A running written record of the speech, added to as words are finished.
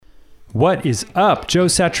What is up? Joe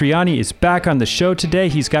Satriani is back on the show today.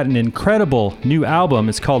 He's got an incredible new album.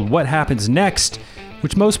 It's called What Happens Next,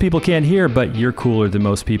 which most people can't hear, but you're cooler than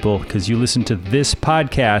most people because you listen to this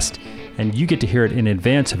podcast and you get to hear it in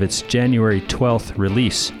advance of its January 12th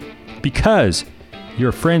release. Because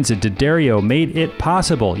your friends at D'Addario made it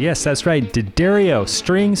possible. Yes, that's right, D'Addario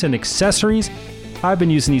strings and accessories. I've been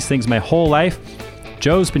using these things my whole life.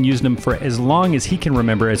 Joe's been using them for as long as he can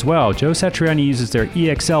remember as well. Joe Satriani uses their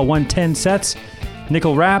EXL 110 sets,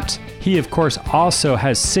 nickel wrapped. He, of course, also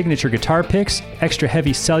has signature guitar picks, extra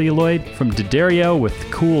heavy celluloid from D'Addario with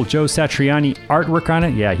cool Joe Satriani artwork on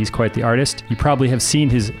it. Yeah, he's quite the artist. You probably have seen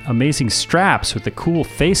his amazing straps with the cool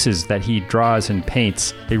faces that he draws and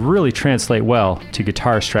paints. They really translate well to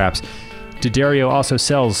guitar straps. D'Addario also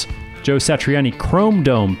sells Joe Satriani Chrome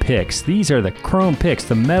Dome picks. These are the chrome picks,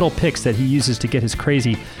 the metal picks that he uses to get his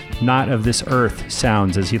crazy not of this earth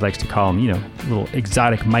sounds, as he likes to call them, you know, little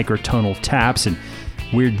exotic microtonal taps and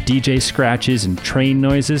weird DJ scratches and train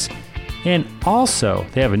noises. And also,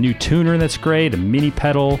 they have a new tuner that's great, a mini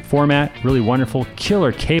pedal format, really wonderful,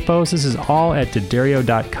 killer capos. This is all at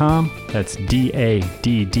D'Addario.com. That's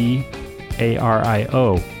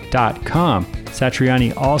D'Addario.com.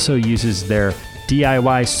 Satriani also uses their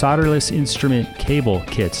DIY solderless instrument cable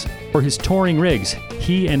kits. For his touring rigs,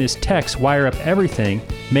 he and his techs wire up everything,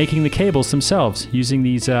 making the cables themselves using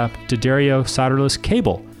these D'Addario solderless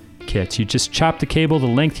cable kits. You just chop the cable the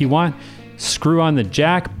length you want, screw on the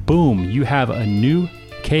jack, boom, you have a new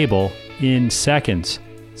cable in seconds.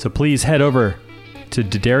 So please head over to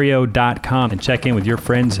D'Addario.com and check in with your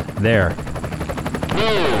friends there.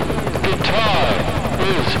 No guitar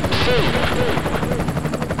is safe.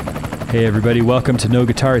 Hey everybody, welcome to No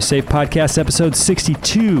Guitar is Safe Podcast episode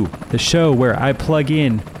 62, the show where I plug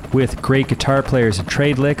in with great guitar players and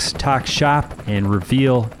trade licks, talk shop, and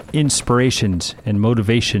reveal inspirations and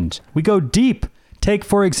motivations. We go deep. Take,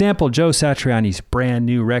 for example, Joe Satriani's brand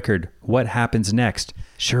new record, What Happens Next.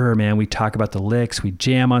 Sure, man, we talk about the licks, we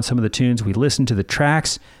jam on some of the tunes, we listen to the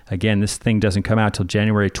tracks. Again, this thing doesn't come out till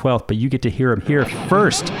January 12th, but you get to hear them here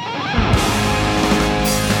first.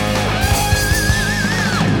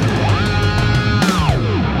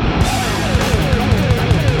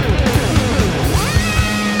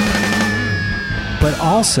 But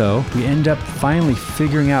also, we end up finally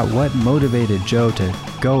figuring out what motivated Joe to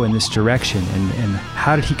go in this direction and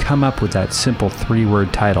how did he come up with that simple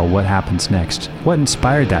 3-word title, What Happens Next? What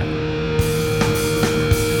inspired that?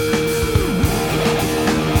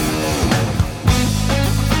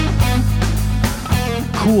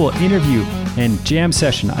 Cool interview and jam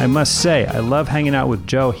session, I must say. I love hanging out with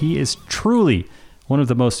Joe. He is truly one of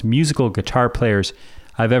the most musical guitar players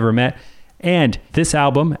I've ever met. And this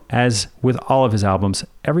album, as with all of his albums,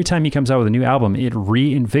 every time he comes out with a new album, it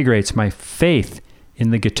reinvigorates my faith in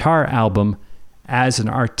the guitar album as an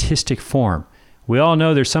artistic form. We all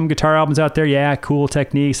know there's some guitar albums out there, yeah, cool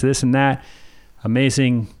techniques, this and that,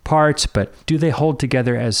 amazing parts, but do they hold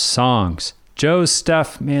together as songs? Joe's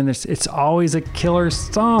stuff, man, it's always a killer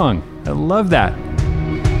song. I love that.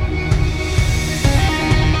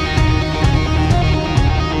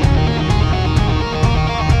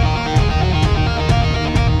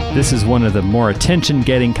 This is one of the more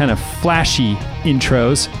attention-getting, kind of flashy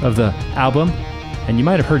intros of the album. And you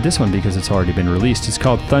might have heard this one because it's already been released. It's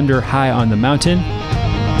called Thunder High on the Mountain.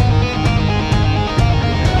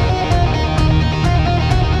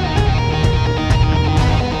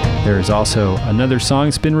 There is also another song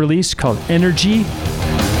that's been released called Energy.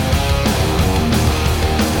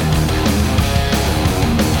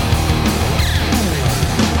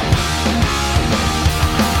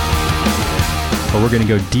 But we're going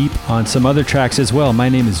to go deep on some other tracks as well. My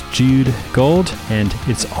name is Jude Gold, and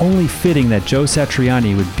it's only fitting that Joe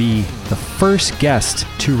Satriani would be the first guest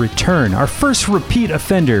to return, our first repeat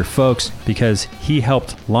offender, folks, because he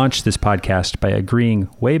helped launch this podcast by agreeing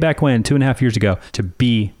way back when, 2.5 years ago, to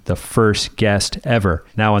be the first guest ever.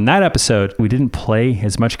 Now, on that episode, we didn't play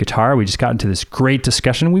as much guitar. We just got into this great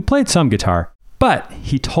discussion. We played some guitar. But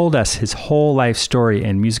he told us his whole life story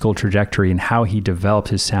and musical trajectory and how he developed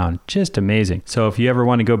his sound. Just amazing. So if you ever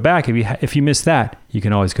want to go back, if you missed that, you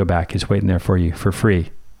can always go back. It's waiting there for you for free.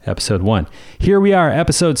 Episode 1. Here we are,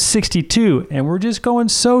 episode 62, and we're just going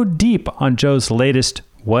so deep on Joe's latest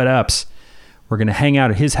What Ups. We're going to hang out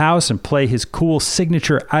at his house and play his cool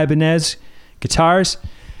signature Ibanez guitars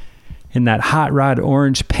in that hot rod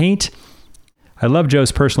orange paint. I love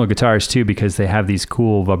Joe's personal guitars too because they have these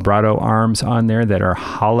cool vibrato arms on there that are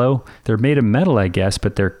hollow. They're made of metal, I guess,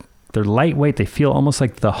 but they're lightweight. They feel almost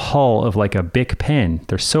like the hull of like a Bic pen.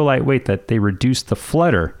 They're so lightweight that they reduce the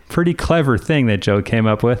flutter. Pretty clever thing that Joe came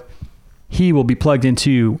up with. He will be plugged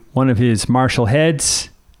into one of his Marshall heads,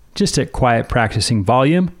 just at quiet practicing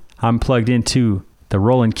volume. I'm plugged into the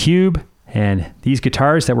Roland Cube, and these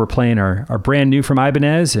guitars that we're playing are brand new from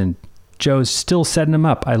Ibanez, and Joe's still setting them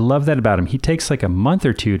up. I love that about him. He takes like a month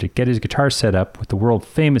or two to get his guitar set up with the world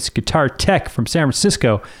famous guitar tech from San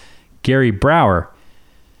Francisco, Gary Brower.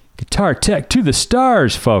 Guitar tech to the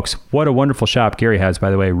stars, folks. What a wonderful shop Gary has, by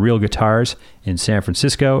the way. Real Guitars in San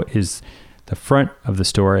Francisco is the front of the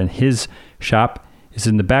store, and his shop is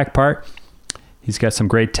in the back part. He's got some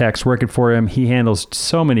great techs working for him. He handles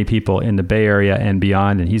so many people in the Bay Area and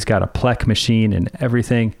beyond, and he's got a Plek machine and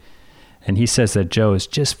everything. And he says that Joe is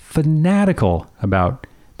just fanatical about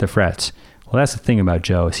the frets. Well, that's the thing about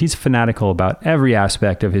Joe, is he's fanatical about every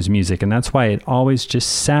aspect of his music, and that's why it always just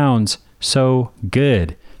sounds so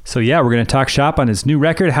good. So yeah, we're going to talk shop on his new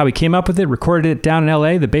record, how he came up with it, recorded it down in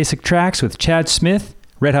LA, the basic tracks with Chad Smith,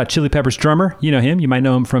 Red Hot Chili Peppers drummer. You know him. You might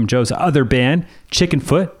know him from Joe's other band,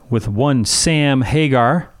 Chickenfoot, with one Sam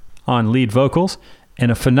Hagar on lead vocals.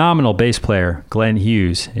 And a phenomenal bass player, Glenn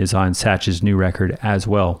Hughes, is on Satch's new record as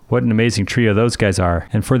well. What an amazing trio those guys are.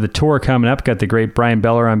 And for the tour coming up, got the great Brian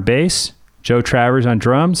Beller on bass, Joe Travers on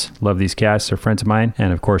drums. Love these cats. They're friends of mine.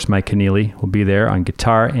 And of course, Mike Keneally will be there on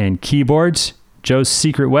guitar and keyboards. Joe's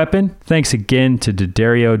secret weapon. Thanks again to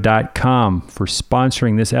D'Addario.com for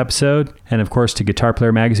sponsoring this episode. And of course to Guitar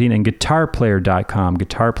Player Magazine and GuitarPlayer.com.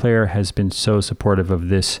 Guitar Player has been so supportive of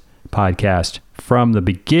this podcast from the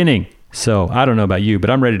beginning. So I don't know about you, but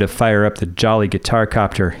I'm ready to fire up the Jolly Guitar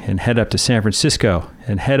Copter and head up to San Francisco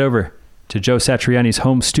and head over to Joe Satriani's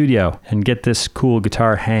home studio and get this cool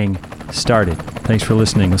guitar hang started. Thanks for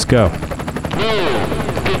listening. Let's go. Guitar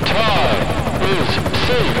is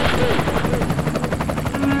safe.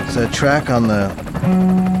 It's a track on the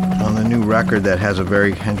new record that has a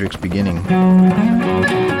very Hendrix beginning.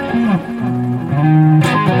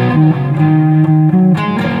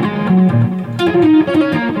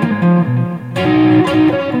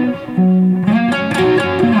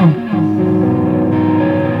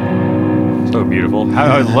 So beautiful.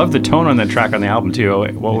 I love the tone on that track on the album too.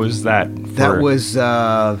 What was that? That was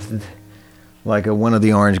like one of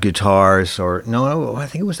the Orange guitars, or no, I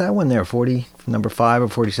think it was that one there, 40, number 5 or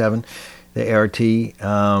 47, the ART. It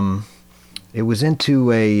was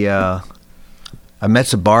into a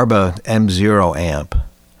Mezza Barba M0 amp,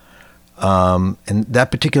 and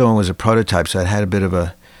that particular one was a prototype, so it had a bit of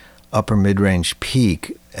a upper mid-range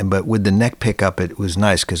peak, but with the neck pickup, it was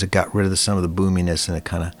nice because it got rid of some of the boominess, and it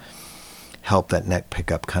kind of helped that neck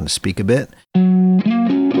pickup kind of speak a bit.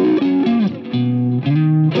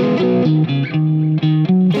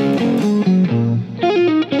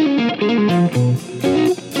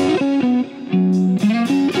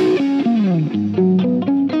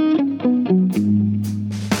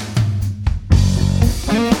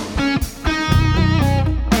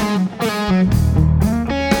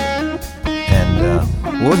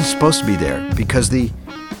 Wasn't supposed to be there because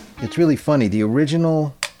it's really funny. The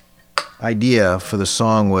original idea for the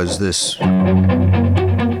song was this,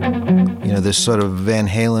 this sort of Van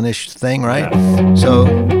Halen-ish thing, right? Yeah. So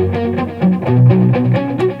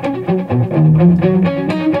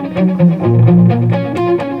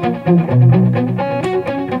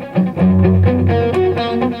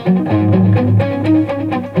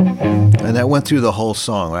and that went through the whole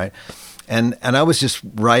song, right? And I was just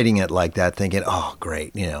writing it like that, thinking, oh,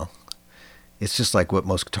 great, It's just like what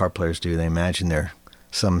most guitar players do. They imagine they're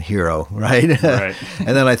some hero, right? Right.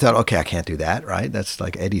 And then I thought, okay, I can't do that, right? That's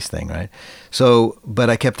like Eddie's thing, right? So, but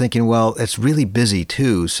I kept thinking, well, it's really busy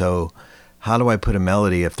too, so how do I put a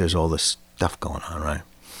melody if there's all this stuff going on, right?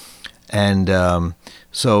 And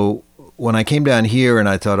so when I came down here and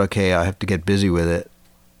I thought, okay, I have to get busy with it,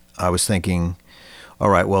 I was thinking, all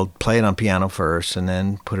right, well, play it on piano first and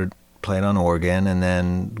then play it on organ, and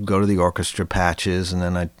then go to the orchestra patches, and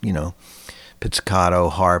then pizzicato,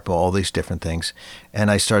 harp, all these different things. And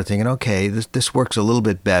I started thinking, okay, this works a little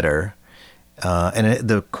bit better. And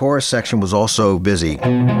the chorus section was also busy.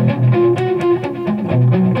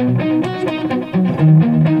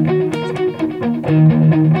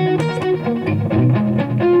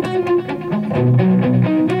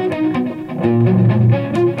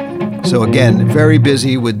 So again, very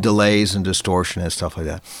busy with delays and distortion and stuff like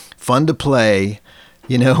that. Fun to play,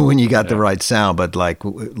 when you got the right sound, but like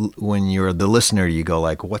when you're the listener, you go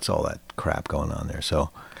like, what's all that crap going on there? So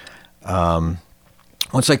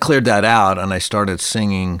once I cleared that out and I started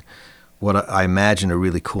singing what I imagined a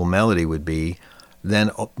really cool melody would be,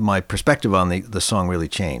 then my perspective on the song really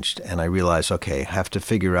changed. And I realized, okay, I have to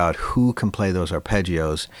figure out who can play those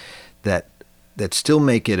arpeggios that that still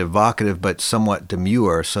make it evocative but somewhat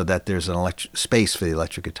demure, so that there's an space for the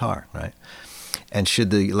electric guitar, right? And should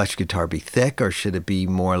the electric guitar be thick, or should it be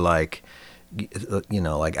more like,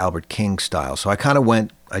 like Albert King style? So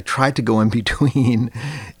I tried to go in between,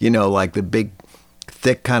 like the big,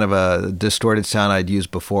 thick kind of a distorted sound I'd used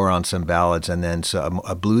before on some ballads, and then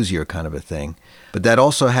a bluesier kind of a thing. But that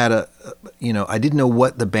also had I didn't know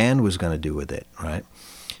what the band was going to do with it, right?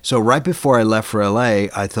 So right before I left for LA,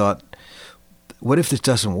 I thought, what if this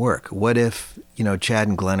doesn't work? What if, Chad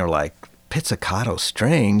and Glenn are like, pizzicato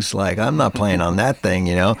strings? Like, I'm not playing on that thing,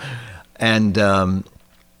 And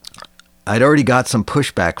I'd already got some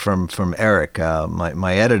pushback from Eric,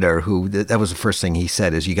 my editor, who that was the first thing he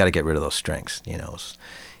said is, you got to get rid of those strings.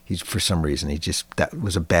 He's, for some reason, that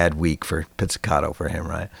was a bad week for pizzicato for him,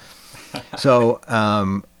 right? So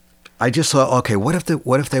I just thought, okay, what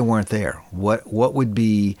if they weren't there? What would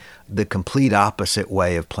be the complete opposite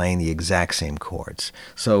way of playing the exact same chords?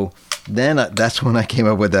 So then that's when I came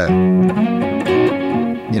up with for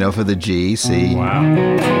the G, C. Wow.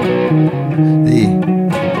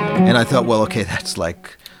 And I thought, well, okay, that's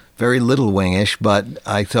like very Little Wing-ish, but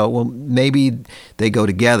I thought, well, maybe they go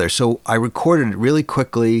together. So I recorded it really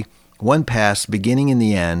quickly, one pass, beginning and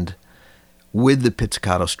the end, with the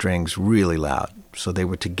pizzicato strings really loud. So they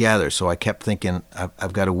were together. So I kept thinking,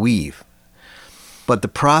 I've got to weave. But the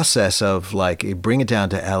process of bring it down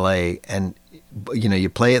to LA and, you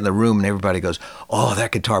play it in the room and everybody goes, oh,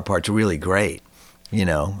 that guitar part's really great.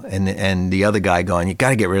 And the other guy going, you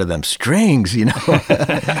got to get rid of them strings,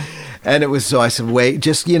 And it was, so I said, wait,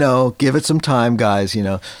 just, give it some time, guys,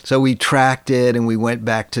 So we tracked it and we went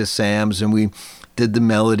back to Sam's and we did the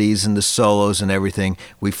melodies and the solos and everything.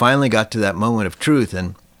 We finally got to that moment of truth,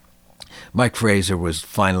 and Mike Fraser was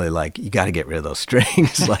finally like, you got to get rid of those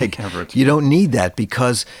strings. You don't need that,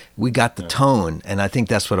 because we got the tone. And I think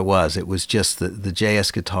that's what it was. It was just the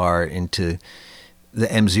JS guitar into the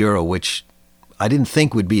M0, which I didn't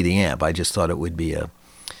think would be the amp. I just thought it would be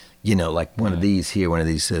like one of these here, one of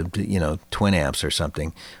these, twin amps or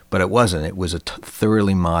something. But it wasn't. It was a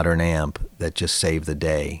thoroughly modern amp that just saved the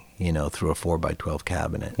day, through a 4x12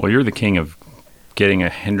 cabinet. Well, you're the king of getting a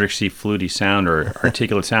Hendrixy fluty sound or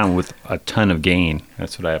articulate sound with a ton of gain.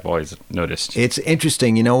 That's what I've always noticed. It's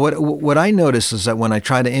interesting. What I noticed is that when I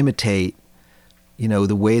try to imitate,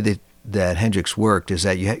 the way that Hendrix worked, is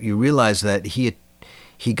that you realize that he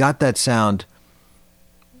got that sound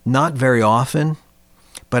not very often,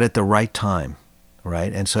 but at the right time,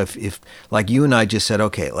 right? And so if like you and I just said,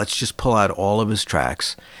 okay, let's just pull out all of his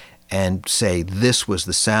tracks and say this was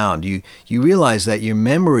the sound, you realize that your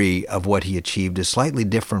memory of what he achieved is slightly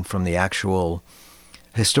different from the actual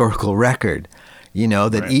historical record.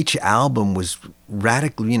 That right. Each album was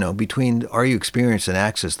radically, between Are You Experienced and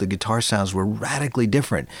Axis, the guitar sounds were radically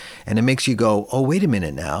different. And it makes you go, oh, wait a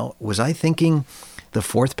minute now, was I thinking the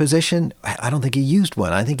fourth position? I don't think he used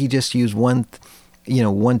one. I think he just used 1,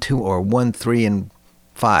 2, or 1, 3, and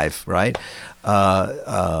 5, right?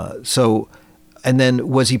 So, and then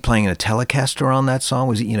was he playing a Telecaster on that song?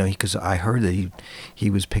 Was he, because I heard that he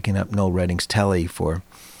was picking up Noel Redding's Tele for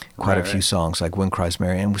quite a few songs, like Wind Cries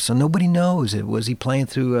Mary, and so nobody knows. Was he playing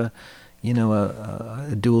through a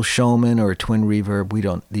dual Showman or a twin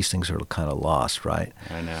reverb? These things are kind of lost, right?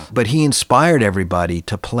 I know. But he inspired everybody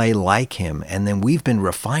to play like him, and then we've been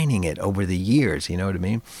refining it over the years, you know what I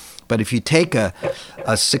mean? But if you take a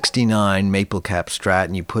 69 Maple Cap Strat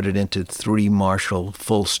and you put it into 3 Marshall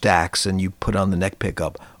full stacks and you put on the neck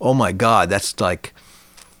pickup, oh my God, that's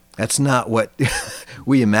not what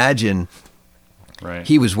we imagine right.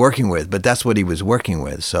 he was working with, but that's what he was working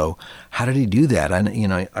with. So how did he do that?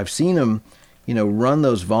 I've seen him, run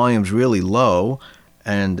those volumes really low,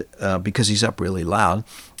 and because he's up really loud,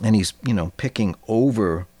 and he's picking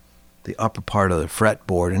over the upper part of the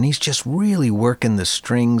fretboard, and he's just really working the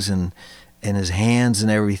strings and his hands and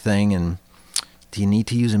everything. And do you need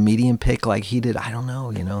to use a medium pick like he did? I don't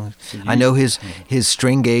know. I know his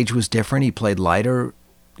string gauge was different. He played lighter.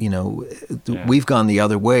 We've gone the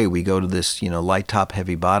other way. We go to this, light top,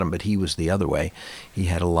 heavy bottom, but he was the other way. He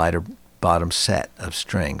had a lighter bottom set of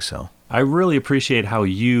strings. So I really appreciate how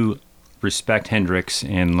you respect Hendrix,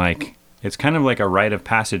 and it's kind of like a rite of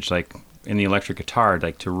passage, in the electric guitar,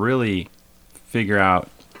 to really figure out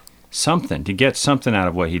something, to get something out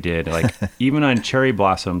of what he did. Even on Cherry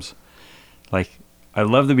Blossoms, I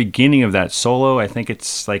love the beginning of that solo. I think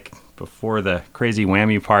it's before the crazy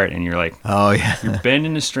whammy part, and you're oh yeah, you're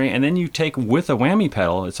bending the string, and then you take with a whammy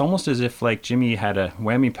pedal. It's almost as if Jimmy had a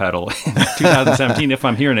whammy pedal in 2017, if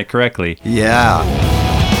I'm hearing it correctly. Yeah.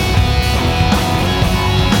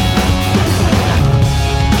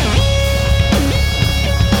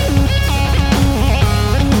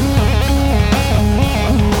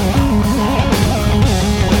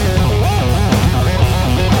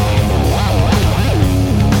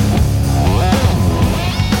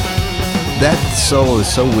 solo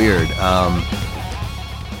is so weird.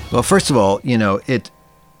 Well, first of all,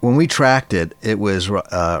 when we tracked it, it was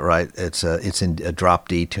right. It's in a drop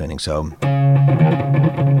D tuning. So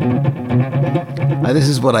this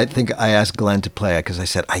is what I think. I asked Glenn to play it because I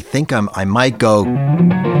said I think I might go.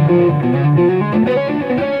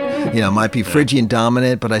 It might be Phrygian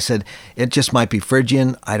dominant, but I said it just might be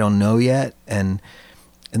Phrygian. I don't know yet. And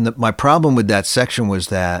my problem with that section was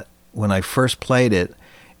that when I first played it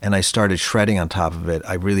and I started shredding on top of it,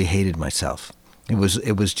 I really hated myself. It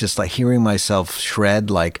was just like hearing myself shred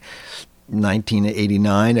like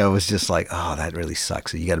 1989. I was just like, oh, that really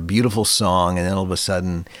sucks. You got a beautiful song, and then all of a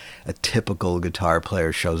sudden, a typical guitar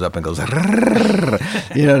player shows up and goes, you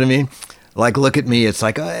know what I mean? Like, look at me. It's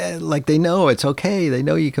like they know it's okay. They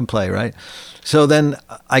know you can play, right? So then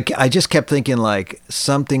I just kept thinking like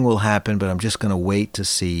something will happen, but I'm just going to wait to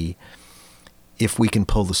see if we can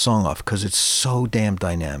pull the song off because it's so damn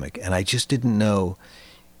dynamic. And I just didn't know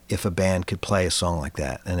if a band could play a song like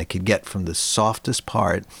that and it could get from the softest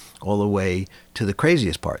part all the way to the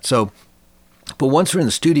craziest part. So, but once we're in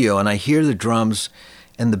the studio and I hear the drums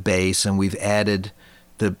and the bass and we've added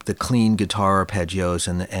the clean guitar arpeggios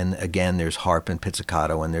and again there's harp and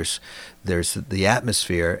pizzicato and there's the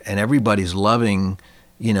atmosphere and everybody's loving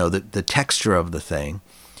the texture of the thing,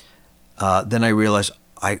 then I realized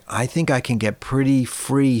I think I can get pretty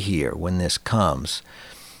free here when this comes.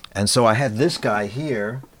 And so I had this guy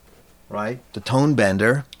here, right? The Tone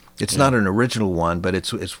Bender. It's not an original one, but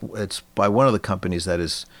it's by one of the companies that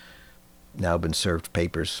has now been served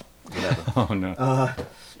papers. Oh no!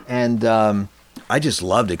 I just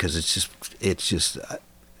loved it because it's just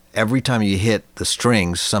every time you hit the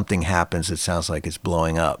strings, something happens. It sounds like it's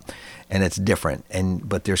blowing up, and it's different.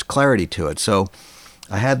 But there's clarity to it. So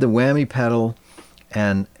I had the whammy pedal,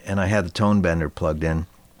 and I had the Tone Bender plugged in,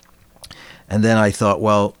 and then I thought,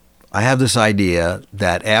 well, I have this idea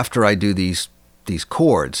that after I do these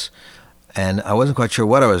chords, and I wasn't quite sure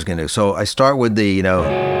what I was going to do. So I start with the,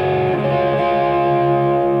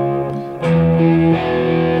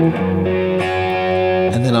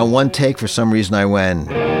 and then on one take, for some reason, I went,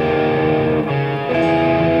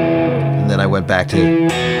 and then I went back to,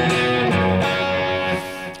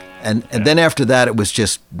 and then after that, it was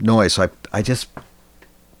just noise. So I just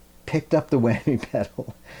picked up the whammy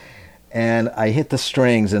pedal, and I hit the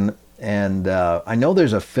strings, and I know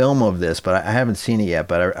there's a film of this, but I haven't seen it yet.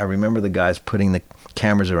 But I remember the guys putting the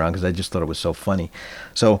cameras around because I just thought it was so funny.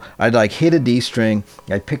 So I'd like hit a D string,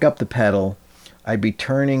 I'd pick up the pedal, I'd be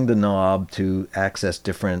turning the knob to access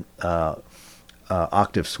different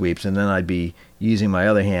octave sweeps, and then I'd be using my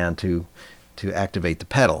other hand to activate the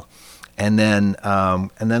pedal, and then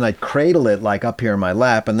I'd cradle it like up here in my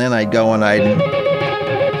lap, and then I'd go and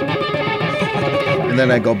and then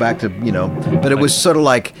I go back to, but it was sort of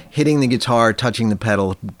like hitting the guitar, touching the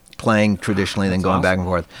pedal, playing traditionally, then going back and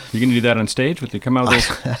forth. You gonna do that on stage? With you come out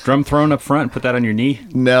with this drum thrown up front and put that on your knee?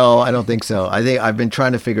 No, I don't think so. I think I've been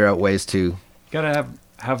trying to figure out ways to. Gotta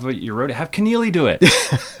have what you wrote. Have Keneally do it.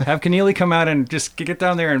 Have Keneally come out and just get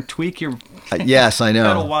down there and tweak your. Yes, I know.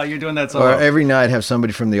 pedal while you're doing that song. Or every night have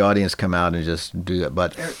somebody from the audience come out and just do it.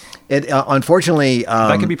 But it unfortunately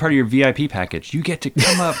that could be part of your VIP package. You get to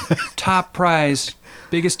come up top prize.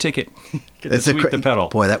 Biggest ticket. Get to sweep the pedal.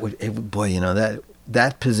 Boy,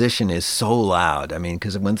 that position is so loud. I mean,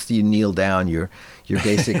 because once you kneel down, you're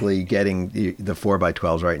basically getting the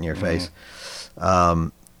 4x12s right in your face.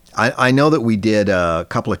 I know that we did a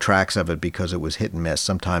couple of tracks of it because it was hit and miss.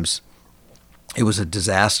 Sometimes it was a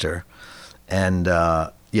disaster, and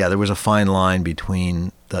there was a fine line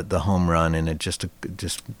between the home run and it just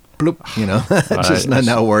bloop, just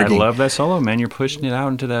not working. I love that solo, man. You're pushing it out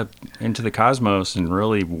into the cosmos and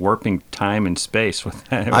really warping time and space with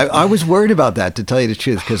that. I was worried about that, to tell you the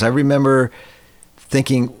truth, because I remember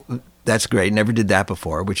thinking that's great. Never did that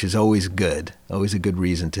before, which is always good. Always a good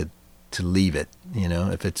reason to leave it,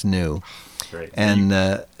 if it's new. Great. And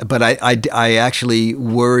but I actually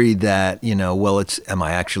worried that am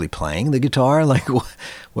I actually playing the guitar? Like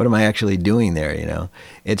what am I actually doing there?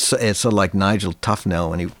 It's sort of like Nigel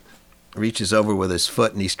Tufnell when he reaches over with his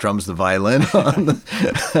foot and he strums the violin on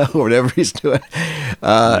or whatever he's doing.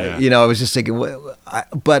 I was just thinking,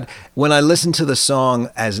 but when I listened to the song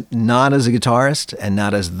not as a guitarist and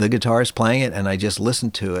not as the guitarist playing it, and I just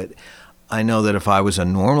listened to it, I know that if I was a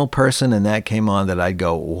normal person and that came on, that I'd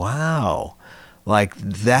go, wow, like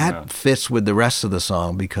that fits with the rest of the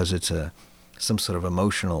song because it's some sort of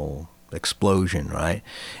emotional explosion, right?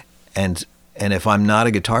 And if I'm not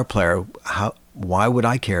a guitar player, why would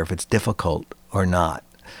I care if it's difficult or not,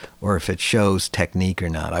 or if it shows technique or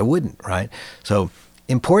not? I wouldn't, right? So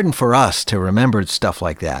important for us to remember stuff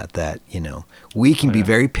like that, we can be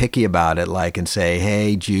very picky about it, like, and say,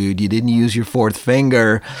 hey, Jude, you didn't use your fourth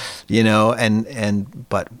finger,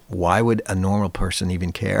 but why would a normal person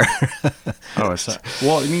even care? Well,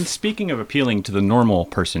 I mean, speaking of appealing to the normal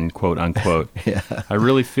person, quote unquote, Yeah. I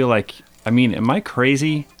really feel like, am I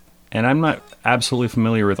crazy? And I'm not absolutely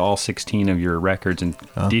familiar with all 16 of your records in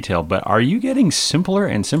detail, but are you getting simpler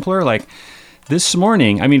and simpler? Like this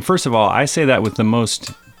morning, first of all, I say that with the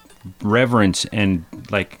most reverence and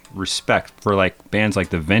like respect for like bands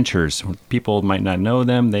like the Ventures. People might not know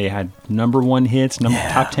them. They had number 1 hits,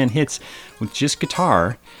 top 10 hits with just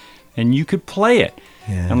guitar, and you could play it.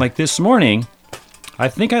 Yeah. And like this morning, I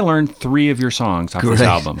think I learned 3 of your songs off this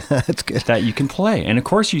album. That's good. That you can play. And of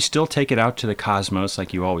course, you still take it out to the cosmos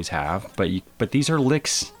like you always have, but these are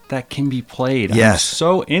licks that can be played. Yes. I'm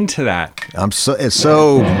so into that. It's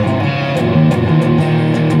so.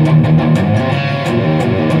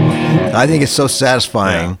 I think it's so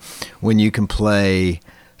satisfying when you can play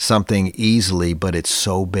something easily, but it's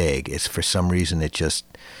so big. It's for some reason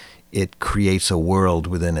it creates a world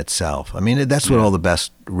within itself. That's what all the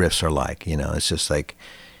best riffs are like. It's just like,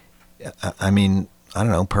 I don't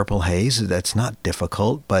know, Purple Haze. That's not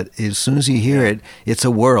difficult, but as soon as you hear it, it's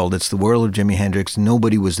a world. It's the world of Jimi Hendrix.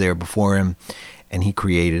 Nobody was there before him, and he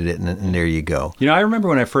created it, and there you go. I remember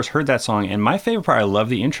when I first heard that song, and my favorite part, I love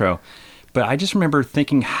the intro, but I just remember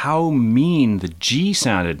thinking how mean the G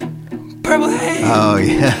sounded. Purple Haze! Oh,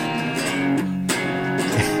 yeah.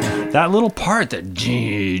 That little part, that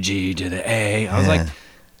G to the A, I was like,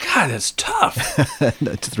 God, that's tough.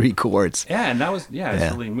 That's 3 chords. Yeah, and that was,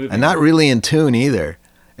 it's really moving. And not really in tune either.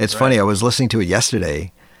 It's funny, I was listening to it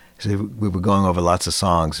yesterday. So we were going over lots of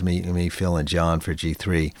songs, me, Phil, and John for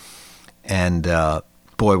G3. And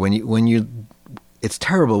boy, when you, it's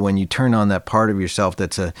terrible when you turn on that part of yourself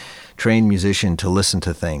that's a trained musician to listen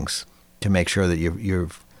to things, to make sure that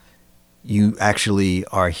you actually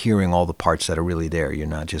are hearing all the parts that are really there. You're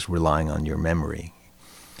not just relying on your memory.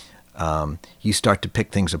 You start to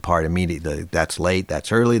pick things apart immediately. That's late,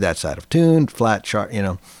 that's early, that's out of tune, flat, sharp,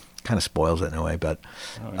 kind of spoils it in a way. But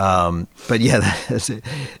yeah,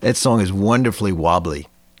 that song is wonderfully wobbly.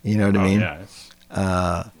 You know what I mean? Yeah.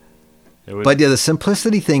 But yeah, the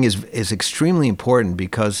simplicity thing is extremely important,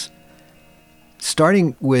 because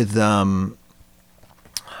starting with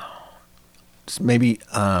maybe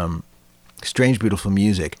Strange Beautiful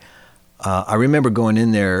Music, I remember going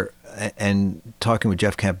in there and talking with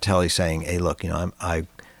Jeff Campitelli, saying, "Hey, look, I'm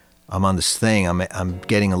on this thing. I'm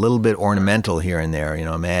getting a little bit ornamental here and there.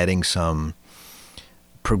 I'm adding some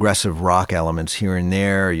progressive rock elements here and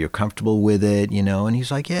there. Are you comfortable with it? And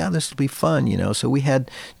he's like, yeah, this will be fun. So we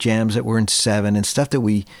had jams that were in 7 and stuff that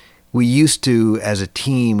we used to, as a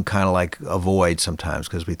team, kind of like avoid sometimes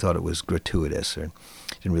because we thought it was gratuitous or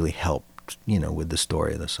didn't really help, with the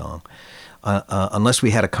story of the song. Unless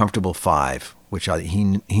we had a comfortable 5, which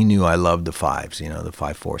he knew I loved the 5s, the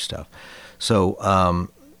 5/4 stuff. So,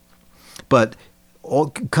 but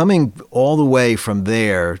coming all the way from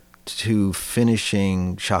there to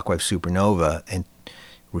finishing Shockwave Supernova and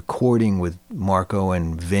recording with Marco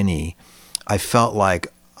and Vinny, I felt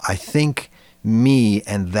like, I think me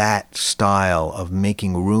and that style of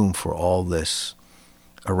making room for all this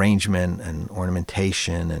arrangement and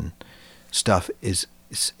ornamentation and stuff is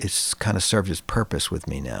kind of served its purpose with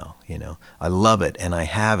me now. I love it and I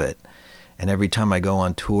have it, and every time I go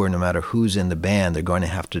on tour, no matter who's in the band, they're going to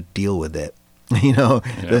have to deal with it.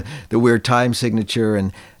 The weird time signature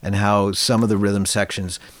and how some of the rhythm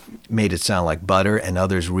sections made it sound like butter, and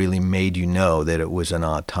others really made you know that it was an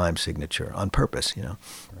odd time signature on purpose.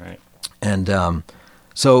 Right. And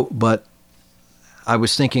but I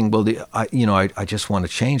was thinking, well, I just want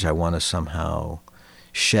to change. I want to somehow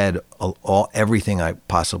shed everything I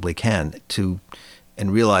possibly can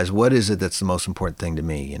and realize what is it that's the most important thing to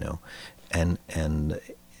me. And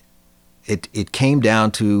it came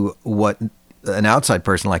down to what an outside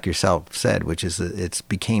person like yourself said, which is that it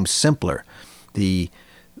became simpler.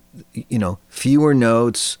 Fewer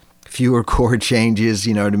notes, fewer chord changes,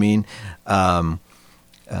 you know what I mean? And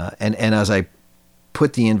as I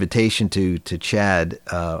put the invitation to Chad,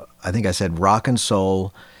 I think I said rock and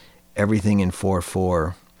soul, everything in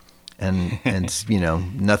 4/4, and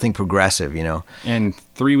nothing progressive, And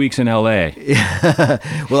 3 weeks in LA.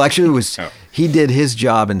 Well, actually, it was he did his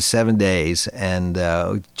job in 7 days, and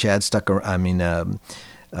Chad stuck around.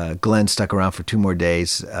 Glenn stuck around for 2 more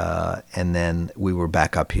days, and then we were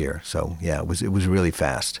back up here. So yeah, it was really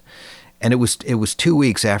fast, and it was 2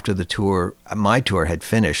 weeks after the tour, my tour had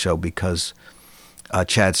finished. So because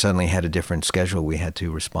Chad suddenly had a different schedule we had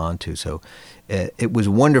to respond to. So it was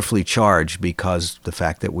wonderfully charged because the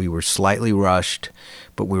fact that we were slightly rushed,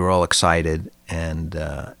 but we were all excited, and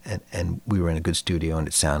we were in a good studio and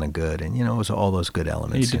it sounded good, and it was all those good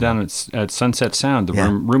elements. You did down at Sunset Sound. The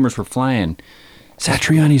rumors were flying.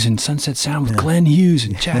 Satriani's in Sunset Sound with Glenn Hughes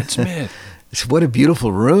and Chad Smith. What a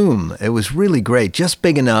beautiful room! It was really great, just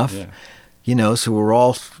big enough. Yeah. So we're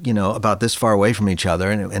all, about this far away from each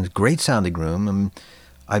other, and a great sounding room. And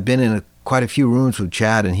I've been in quite a few rooms with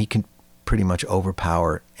Chad, and he can pretty much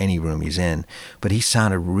overpower any room he's in. But he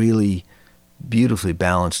sounded really beautifully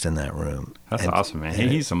balanced in that room. That's awesome, man.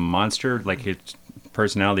 He's a monster. Like his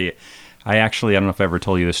personality. I don't know if I ever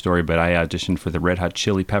told you this story, but I auditioned for the Red Hot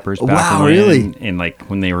Chili Peppers back when really? And like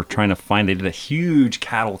when they were trying to they did a huge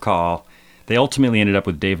cattle call. They ultimately ended up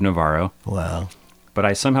with Dave Navarro. Wow. But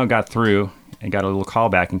I somehow got through and got a little call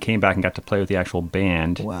back and came back and got to play with the actual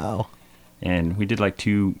band. Wow. And we did like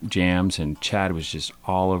 2 jams, and Chad was just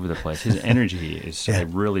all over the place. His energy is, I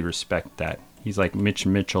really respect that. He's like Mitch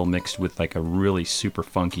Mitchell mixed with like a really super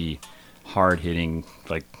funky, hard-hitting,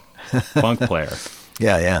 like funk player.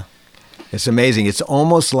 Yeah. It's amazing. It's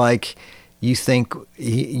almost like you think,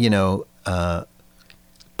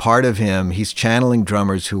 part of him, he's channeling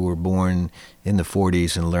drummers who were born in the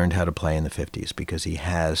 40s and learned how to play in the 50s because he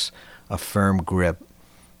has a firm grip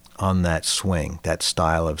on that swing, that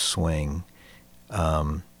style of swing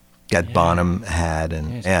that Bonham had.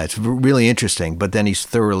 And it's really interesting. But then he's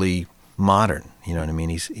thoroughly modern. You know what I mean?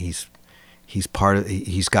 He's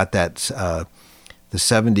got that the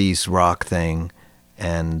 70s rock thing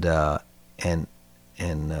and a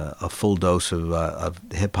full dose of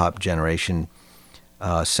hip hop generation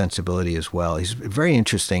sensibility as well. He's a very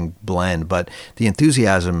interesting blend, but the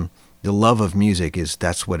enthusiasm, the love of music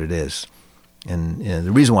that's what it is. And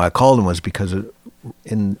the reason why I called him was because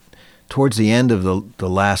towards the end of the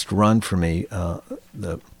last run for me,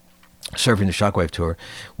 the Surfing the Shockwave tour,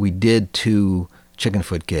 we did 2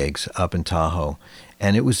 Chickenfoot gigs up in Tahoe,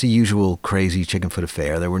 and it was the usual crazy Chickenfoot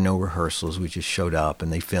affair. There were no rehearsals. We just showed up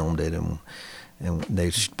and they filmed it, and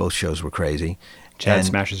both shows were crazy. Chad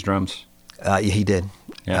smashes drums. Yeah, he did.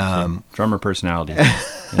 Yeah, drummer personality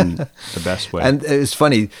in the best way. And it's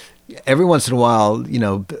funny, every once in a while,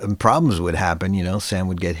 problems would happen. Sam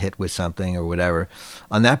would get hit with something or whatever.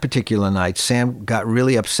 On that particular night, Sam got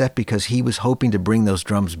really upset because he was hoping to bring those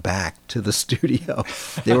drums back to the studio.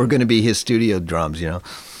 They were going to be his studio drums,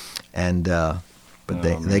 and but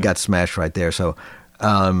they got smashed right there. So,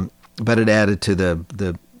 but it added to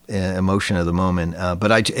the emotion of the moment.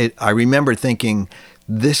 But I remember thinking,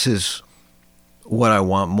 this is what I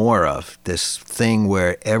want more of, this thing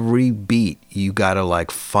where every beat you got to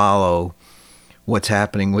like follow what's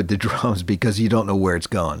happening with the drums because you don't know where it's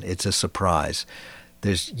going. It's a surprise.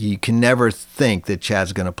 You can never think that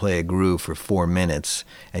Chad's going to play a groove for 4 minutes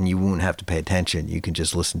and you won't have to pay attention. You can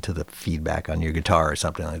just listen to the feedback on your guitar or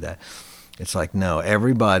something like that. It's like, no,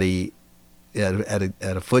 everybody at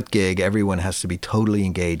a foot gig, everyone has to be totally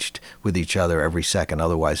engaged with each other every second.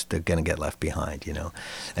 Otherwise, they're going to get left behind,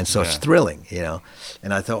 And so it's thrilling,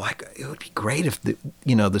 And I thought it would be great if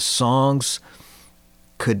the songs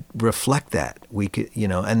could reflect that. We could,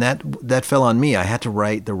 and that fell on me. I had to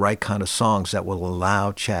write the right kind of songs that will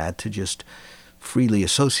allow Chad to just freely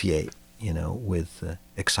associate, with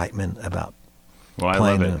excitement about. Well, I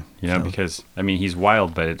love it, because he's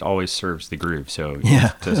wild, but it always serves the groove, so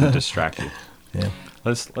it doesn't distract you. Yeah.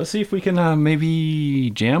 Let's see if we can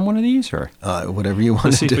maybe jam one of these, or whatever you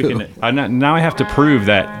want to do. If we can. Now I have to prove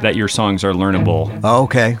that your songs are learnable. Oh,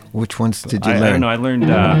 okay. Which ones did you learn? I don't know. I learned.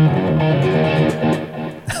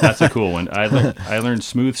 That's a cool one. I learned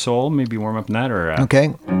Smooth Soul. Maybe warm up in that, or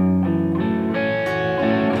okay.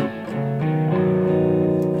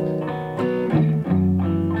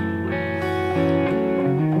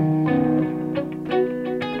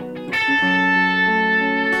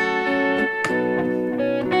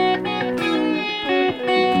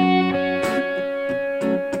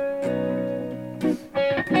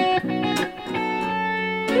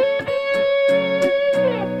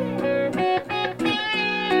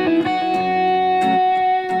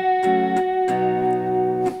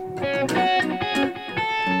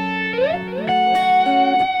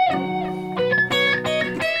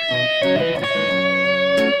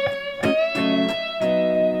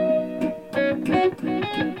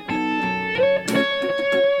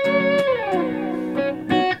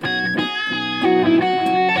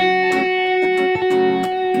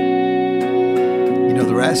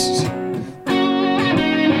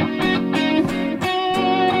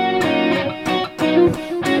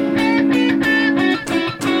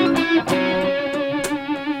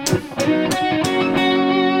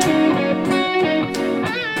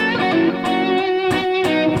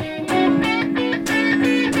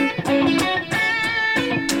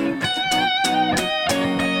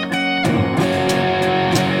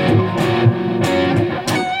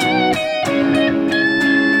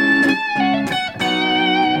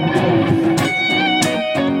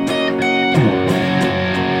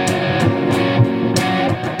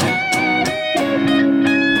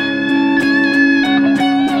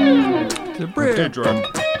 Sure.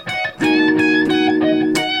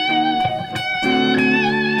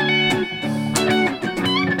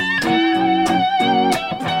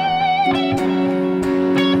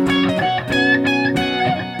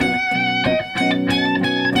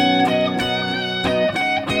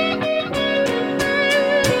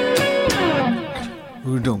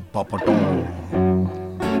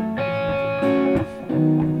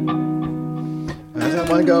 How's that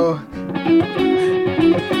one go?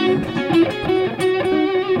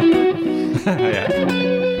 Yeah.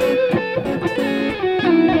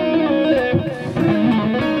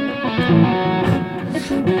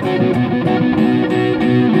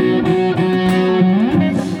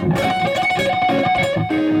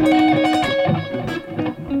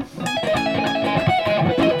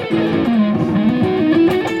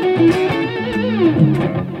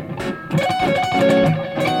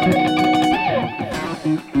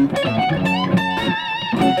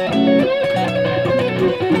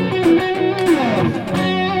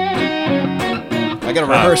 I gotta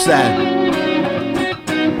rehearse that.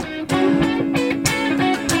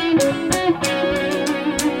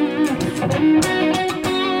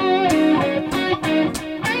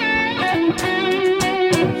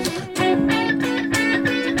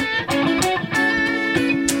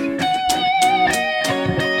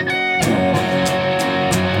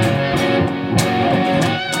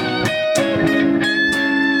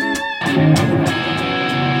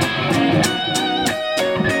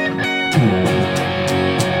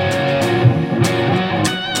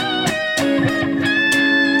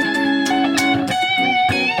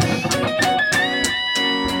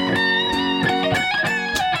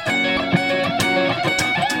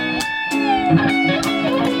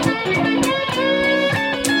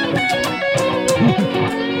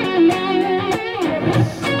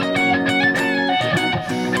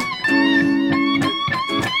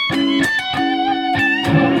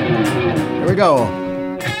 Here we go.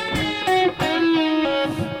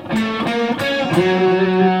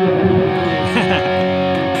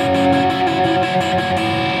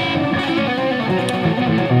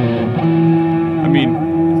 I mean,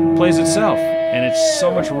 it plays itself, and it's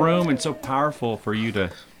so much room and so powerful for you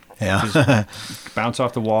to Yeah. just bounce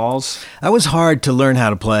off the walls. That was hard to learn how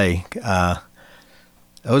to play. That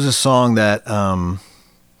was a song that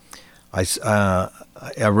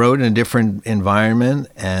I wrote in a different environment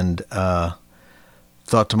and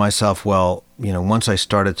thought to myself, well, you know, once I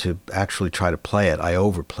started to actually try to play it, I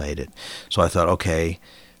overplayed it. So I thought, okay,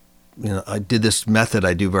 you know, I did this method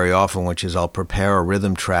I do very often, which is I'll prepare a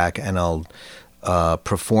rhythm track and I'll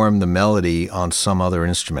perform the melody on some other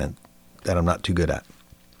instrument that I'm not too good at.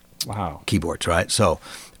 Wow. Keyboards, right? So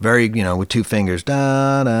very, you know, with two fingers,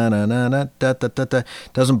 da da da da da da da da da.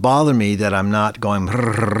 Doesn't bother me that I'm not going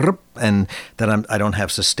and that I don't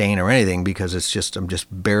have sustain or anything because it's just I'm just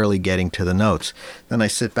barely getting to the notes. Then I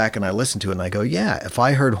sit back and I listen to it and I go, yeah, if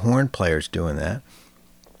I heard horn players doing that,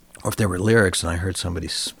 or if there were lyrics and I heard somebody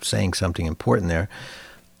saying something important there,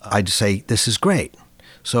 I'd say this is great.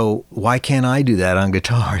 So why can't I do that on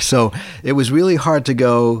guitar? So it was really hard to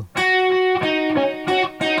go.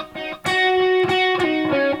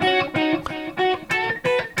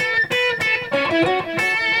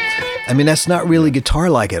 I mean, that's not really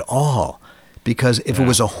guitar-like at all, because if it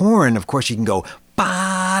was a horn, of course you can go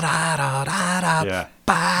ba da da da da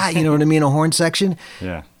ba. You know what I mean? A horn section.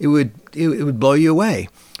 Yeah. It would blow you away.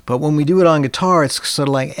 But when we do it on guitar, it's sort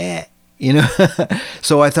of like you know.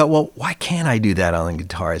 So I thought, well, why can't I do that on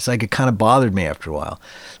guitar? It's like it kind of bothered me after a while.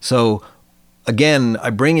 So again, I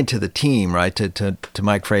bring it to the team, right? To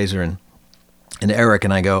Mike Fraser and Eric,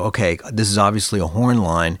 and I go, okay, this is obviously a horn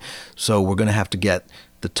line, so we're going to have to get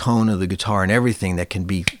the tone of the guitar and everything that can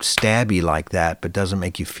be stabby like that, but doesn't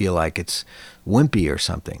make you feel like it's wimpy or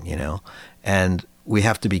something, you know? And we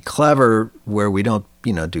have to be clever where we don't,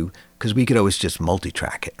 you know, because we could always just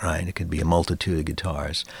multi-track it, right? It could be a multitude of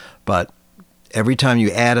guitars. But every time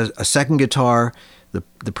you add a second guitar,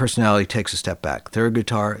 the personality takes a step back. Third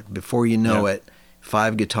guitar, before you know it,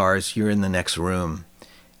 5 guitars, you're in the next room.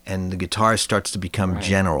 And the guitar starts to become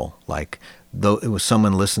general, like though it was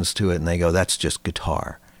someone listens to it and they go, that's just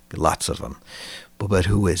guitar, lots of them, but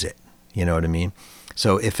who is it? You know what I mean?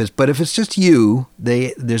 So if it's just you,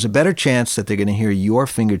 there's a better chance that they're going to hear your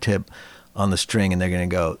fingertip on the string and they're going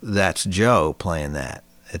to go, that's Joe playing that.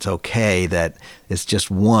 It's okay that it's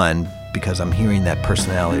just one because I'm hearing that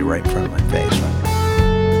personality right in front of my face, right?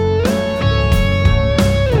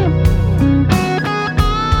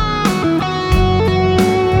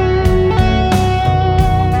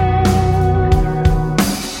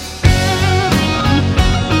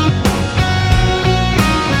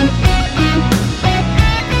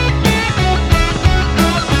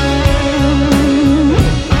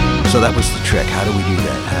 do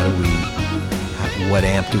that? What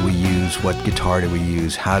amp do we use? What guitar do we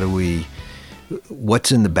use?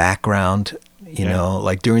 What's in the background? You know,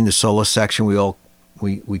 like during the solo section,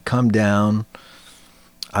 we come down.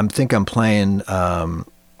 I'm playing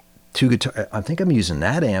two guitar. I think I'm using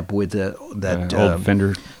that amp with that old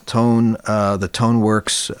Fender Tone, the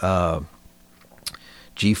ToneWorks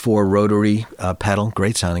G4 rotary pedal,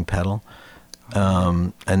 great sounding pedal.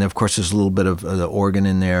 And of course, there's a little bit of the organ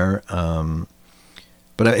in there.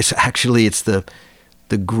 But it's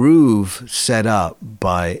the groove set up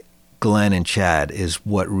by Glenn and Chad is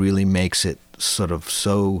what really makes it sort of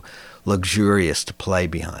so luxurious to play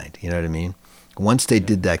behind. You know what I mean? Once they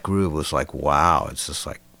did that groove, it was like, wow, it's just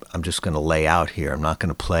like, I'm just going to lay out here. I'm not going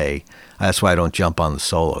to play. That's why I don't jump on the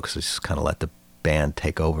solo, because I just kind of let the band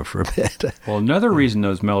take over for a bit. Well, another reason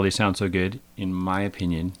those melodies sound so good, in my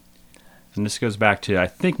opinion, and this goes back to, I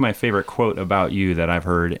think, my favorite quote about you that I've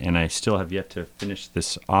heard, and I still have yet to finish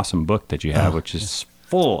this awesome book that you have, which is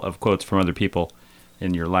full of quotes from other people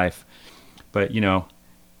in your life. But, you know,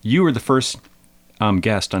 you were the first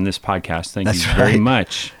guest on this podcast. Thank you very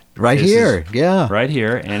much. Right here, yeah. Right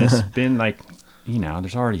here, and it's been like, you know,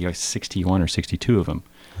 there's already like 61 or 62 of them.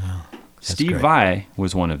 Oh, Steve Vai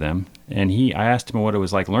was one of them, and I asked him what it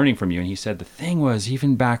was like learning from you, and he said the thing was,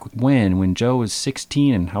 even back when Joe was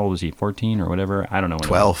 16, and how old was he, 14 or whatever? I don't know.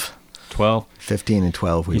 12. 12? 15 and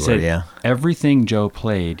 12 we were, said, yeah. Everything Joe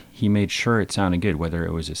played, he made sure it sounded good, whether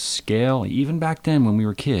it was a scale, even back then when we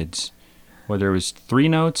were kids, whether it was 3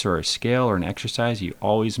 notes or a scale or an exercise, he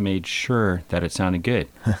always made sure that it sounded good.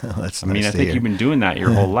 That's I mean, I think you've been doing that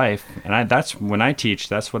your whole life. And that's when I teach,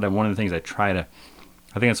 that's one of the things I try to,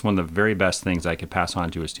 I think that's one of the very best things I could pass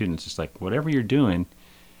on to a student. It's like, whatever you're doing,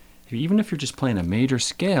 even if you're just playing a major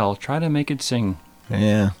scale, try to make it sing.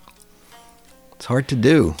 Yeah. It's hard to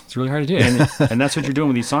do. It's really hard to do. And that's what you're doing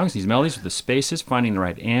with these songs, these melodies, with the spaces, finding the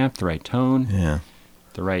right amp, the right tone,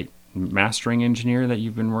 the right mastering engineer that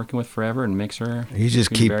you've been working with forever and mixer. You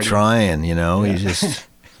just keep trying, you know. You just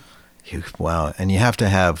wow. And you have to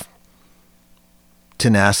have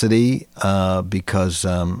tenacity because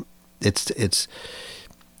it's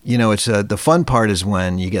you know, it's the fun part is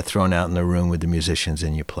when you get thrown out in the room with the musicians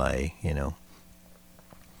and you play, you know.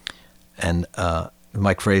 And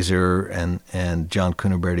Mike Fraser and John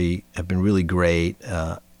Cuniberti have been really great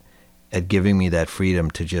at giving me that freedom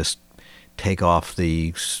to just take off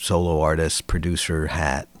the solo artist, producer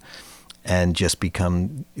hat and just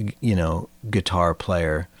become, you know, guitar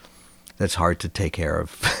player. That's hard to take care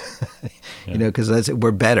of, you know, because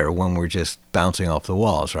we're better when we're just bouncing off the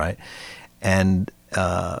walls, right? And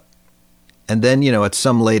then, you know, at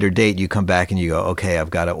some later date, you come back and you go, okay, I've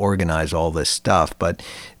got to organize all this stuff. But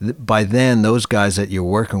by then, those guys that you're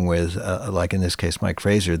working with, like in this case, Mike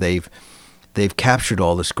Fraser, they've captured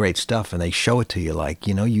all this great stuff and they show it to you like,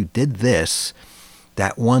 you know, you did this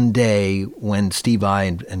that one day when Steve Vai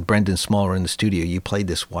and Brendan Small were in the studio, you played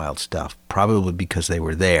this wild stuff, probably because they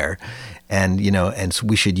were there. And, you know, and so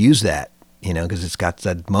we should use that, you know, because it's got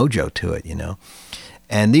that mojo to it, you know.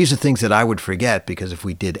 And these are things that I would forget because if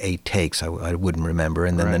we did 8 takes, I wouldn't remember.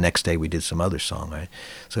 And then the next day we did some other song, right?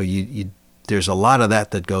 So there's a lot of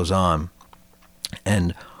that goes on.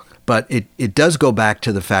 But it does go back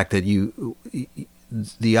to the fact that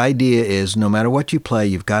the idea is no matter what you play,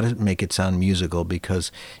 you've got to make it sound musical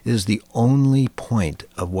because it is the only point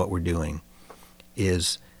of what we're doing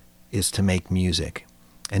is to make music.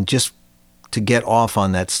 And just to get off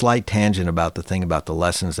on that slight tangent about the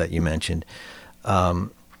lessons that you mentioned,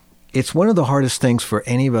 it's one of the hardest things for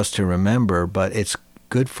any of us to remember, but it's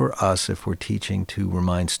good for us if we're teaching to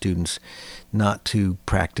remind students not to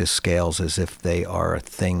practice scales as if they are a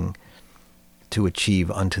thing to achieve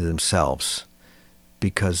unto themselves,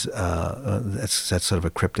 because that's sort of a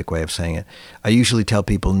cryptic way of saying it. I usually tell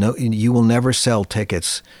people, no, you will never sell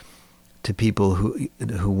tickets to people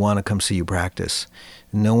who want to come see you practice.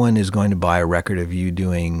 No one is going to buy a record of you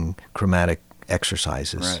doing chromatic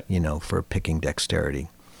exercises, you know, for picking dexterity.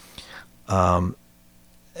 You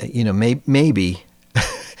know, maybe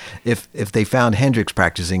if they found Hendrix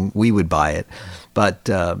practicing, we would buy it, but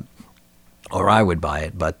or I would buy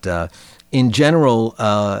it. But in general,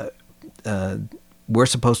 we're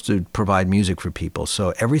supposed to provide music for people,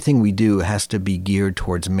 so everything we do has to be geared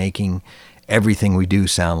towards making everything we do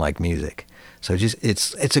sound like music. So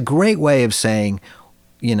it's a great way of saying,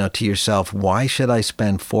 you know, to yourself, why should I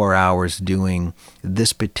spend 4 hours doing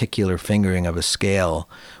this particular fingering of a scale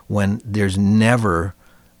when there's never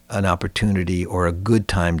an opportunity or a good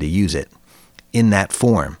time to use it in that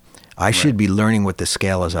form? I should be learning what the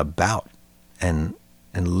scale is about and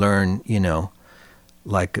learn, you know,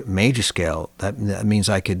 like major scale, that means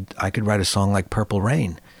I could write a song like Purple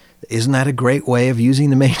Rain. Isn't that a great way of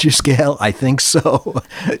using the major scale? I think so.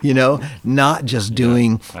 Not just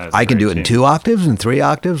doing, I can do it in 2 octaves and 3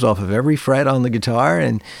 octaves off of every fret on the guitar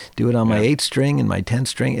and do it on my 8th string and my 10th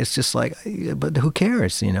string. It's just like, but who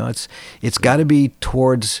cares? It's got to be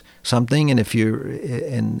towards something. And if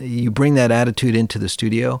you bring that attitude into the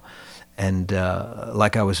studio, and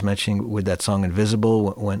like I was mentioning with that song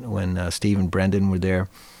Invisible, when Steve and Brendan were there,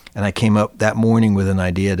 and I came up that morning with an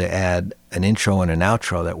idea to add an intro and an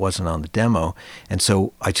outro that wasn't on the demo. And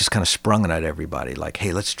so I just kind of sprung it at everybody, like,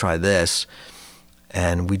 hey, let's try this.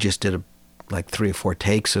 And we just did like 3 or 4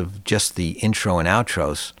 takes of just the intro and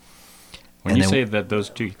outros. When you say that those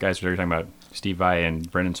 2 guys, you're talking about Steve Vai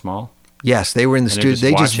and Brendan Small? Yes, they were in the studio.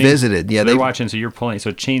 They just visited. Yeah, they're watching, so you're playing. So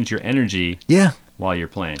it changed your energy. Yeah. While you're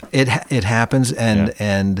playing. It happens,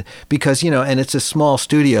 and because, and it's a small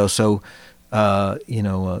studio, so...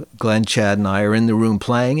 Glenn, Chad, and I are in the room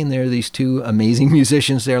playing, and there are these 2 amazing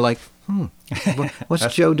musicians. They're like, what's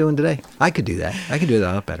Joe doing today? I could do that. I could do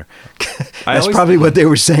that a lot better. That's probably what they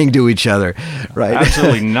were saying to each other, right?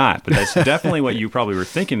 Absolutely not. But that's definitely what you probably were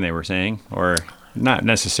thinking they were saying, or not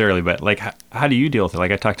necessarily. But like, how do you deal with it?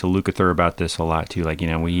 Like, I talked to Lukather about this a lot too. Like,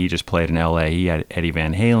 when he just played in L.A., he had Eddie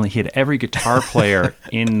Van Halen. He had every guitar player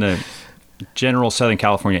in the general Southern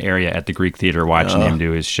California area at the Greek Theater watching him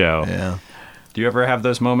do his show. Yeah. Do you ever have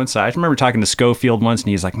those moments? I remember talking to Schofield once, and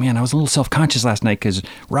he's like, man, I was a little self-conscious last night because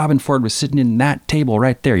Robin Ford was sitting in that table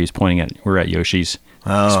right there. He was pointing at, we're at Yoshi's.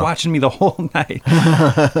 Just watching me the whole night.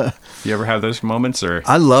 Do you ever have those moments? Or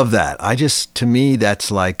I love that. To me, that's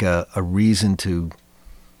like a reason to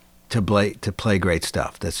play great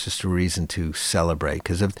stuff. That's just a reason to celebrate.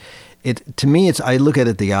 Because to me, I look at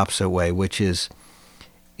it the opposite way, which is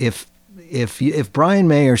if Brian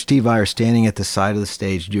May or Steve Vai are standing at the side of the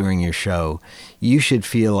stage during your show, you should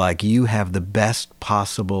feel like you have the best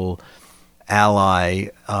possible ally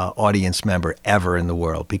audience member ever in the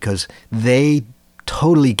world, because they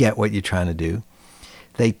totally get what you're trying to do.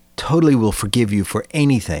 They totally will forgive you for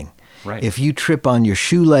anything. Right. If you trip on your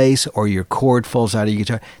shoelace or your cord falls out of your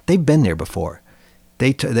guitar, they've been there before.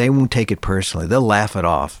 They won't take it personally. They'll laugh it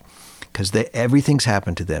off. Because everything's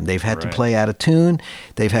happened to them. They've had to play out of tune.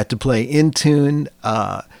 They've had to play in tune,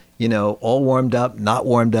 all warmed up, not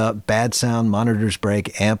warmed up, bad sound, monitors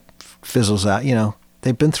break, amp fizzles out.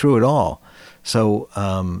 They've been through it all. So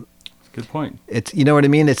good point. It's, you know what I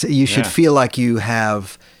mean? You should feel like you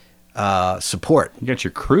have support. You got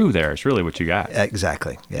your crew there. It's really what you got.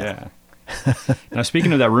 Exactly. Yeah. Now,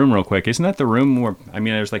 speaking of that room real quick, isn't that the room where,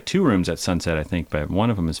 there's like 2 rooms at Sunset, I think, but one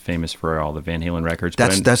of them is famous for all the Van Halen records.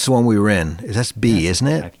 That's the one we were in. That's B, isn't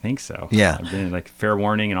it? I think so. Yeah. I've been in like Fair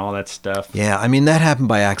Warning and all that stuff. Yeah, that happened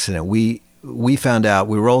by accident. We found out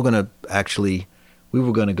we were all going to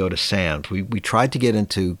go to Sam's. We tried to get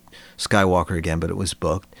into Skywalker again, but it was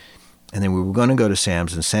booked. And then we were going to go to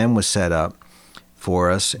Sam's, and Sam was set up for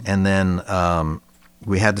us. And then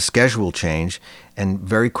we had the schedule change, and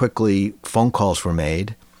very quickly phone calls were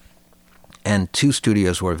made, and 2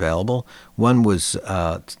 studios were available. One was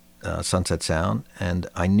Sunset Sound, and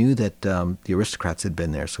I knew that the Aristocrats had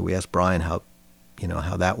been there, so we asked Brian how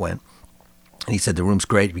that went. And he said, the room's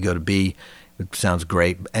great. We go to B. It sounds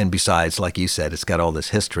great. And besides, like you said, it's got all this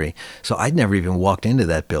history. So I'd never even walked into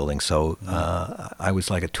that building. So I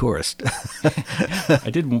was like a tourist.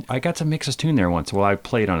 I got to mix a tune there once. Well, I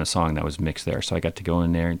played on a song that was mixed there. So I got to go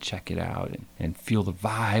in there and check it out and feel the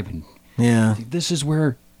vibe. And this is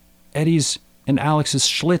where Eddie's and Alex's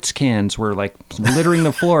Schlitz cans were like littering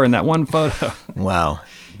the floor in that one photo. Wow.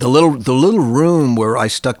 The little room where I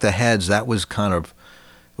stuck the heads, that was kind of,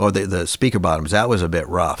 or the speaker bottoms, that was a bit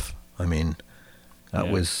rough. That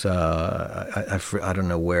was, I don't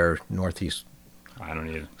know where Northeast, I don't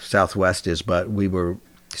either, Southwest is, but we were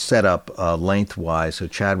set up lengthwise. So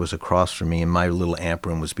Chad was across from me, and my little amp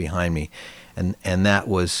room was behind me. And that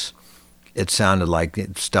was, it sounded like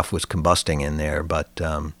stuff was combusting in there, but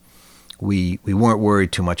we weren't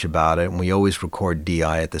worried too much about it. And we always record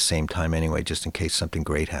DI at the same time anyway, just in case something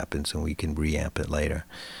great happens and we can reamp it later.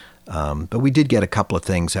 But we did get a couple of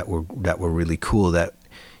things that were really cool that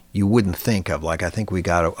you wouldn't think of. Like, I think we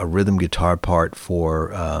got a rhythm guitar part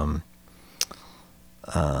for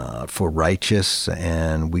Righteous,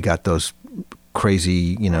 and we got those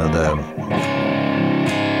crazy,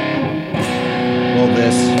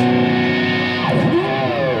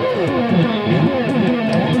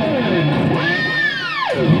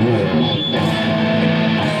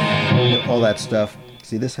 all that stuff.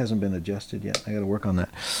 See, this hasn't been adjusted yet. I got to work on that.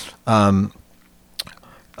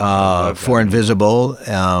 For Invisible,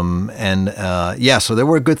 so there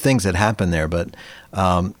were good things that happened there, but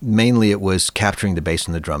Mainly it was capturing the bass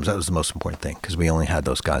and the drums. That was the most important thing because we only had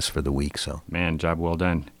those guys for the week. So man, job well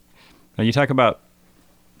done. Now you talk about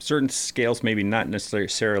certain scales maybe not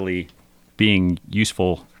necessarily being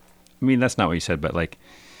useful. I mean, that's not what you said, but like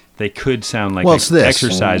they could sound like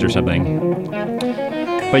exercise or something.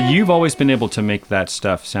 But you've always been able to make that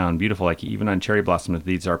stuff sound beautiful. Like even on Cherry Blossom,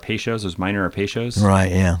 these arpeggios, those minor arpeggios.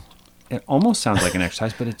 Right, yeah. It almost sounds like an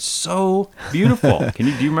exercise, but it's so beautiful. Do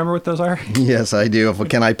you remember what those are? Yes, I do.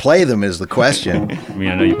 Can I play them is the question. I mean,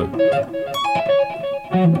 I know you play.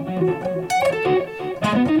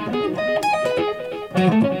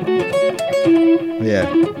 Yeah.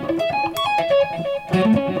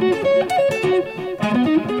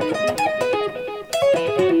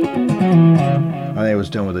 I think it was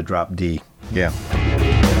done with a drop D. Yeah.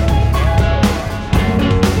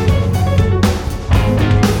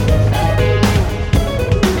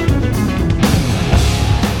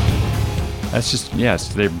 That's just,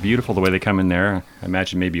 yes, they're beautiful the way they come in there. I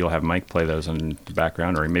imagine maybe you'll have Mike play those in the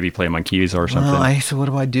background or maybe play them on keys or something. Well, so what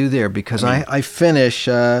do I do there? Because I finish...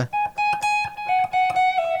 I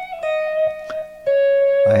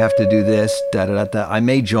have to do this, da-da-da-da. I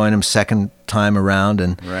may join them second time around,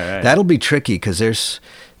 and that'll be tricky because there's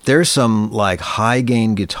some like high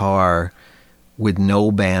gain guitar with no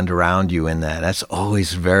band around you in that. That's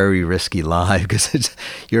always very risky live because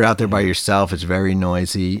you're out there by yourself. It's very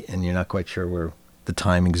noisy, and you're not quite sure where the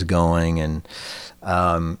timing's going. And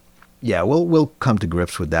we'll come to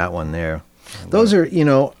grips with that one there. Those are,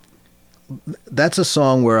 that's a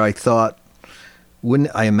song where I thought,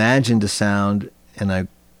 I imagined a sound, and I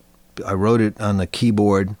wrote it on the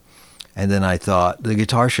keyboard, and then I thought the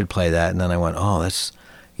guitar should play that, and then I went, oh, that's,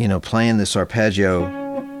 playing this arpeggio,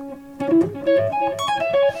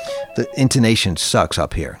 the intonation sucks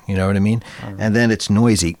up here, you know what I mean? And then it's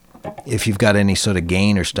noisy if you've got any sort of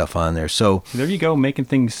gain or stuff on there. So there you go, making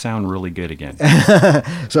things sound really good again.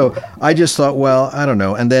 So I just thought, well, I don't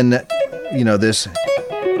know. And then,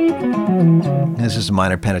 this is a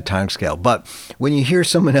minor pentatonic scale. But when you hear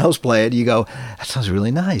someone else play it, you go, that sounds really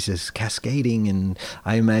nice. It's cascading. And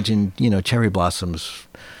I imagine, cherry blossoms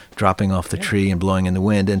dropping off the tree and blowing in the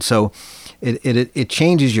wind. And so it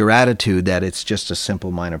changes your attitude that it's just a simple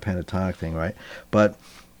minor pentatonic thing, right? But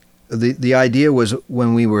the idea was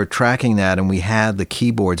when we were tracking that and we had the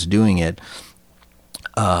keyboards doing it,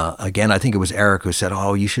 again, I think it was Eric who said,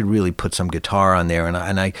 oh, you should really put some guitar on there. And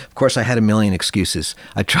I of course, I had a million excuses.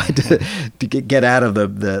 I tried to get out of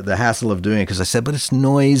the hassle of doing it because I said, but it's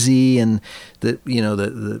noisy and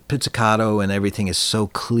the pizzicato and everything is so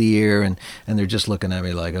clear. And they're just looking at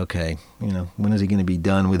me like, okay, when is he going to be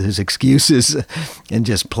done with his excuses and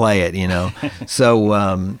just play it, So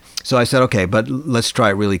I said, okay, but let's try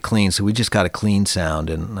it really clean. So we just got a clean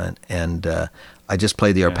sound and I just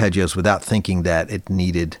played the arpeggios without thinking that it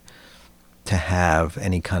needed to have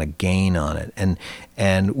any kind of gain on it,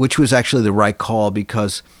 and which was actually the right call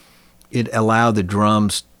because it allowed the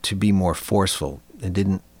drums to be more forceful.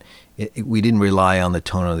 We didn't rely on the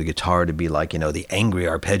tone of the guitar to be like the angry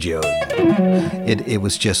arpeggio. It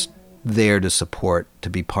was just there to support, to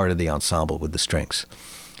be part of the ensemble with the strings,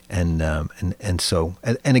 and so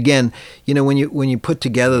again, when you put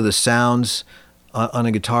together the sounds on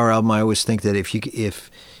a guitar album, I always think that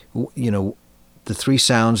if the three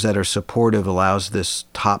sounds that are supportive allows this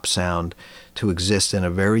top sound to exist in a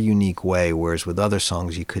very unique way, whereas with other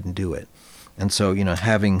songs you couldn't do it. And so,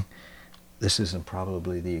 having, this isn't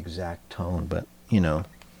probably the exact tone, but I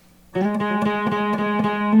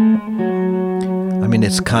mean,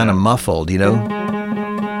 it's kind of muffled, and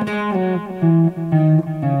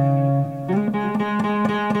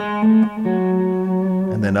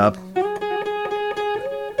then up.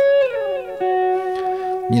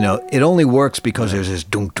 It only works because there's this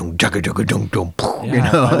dum dum jugga jugga dum dum.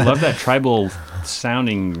 I love that tribal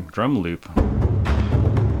sounding drum loop.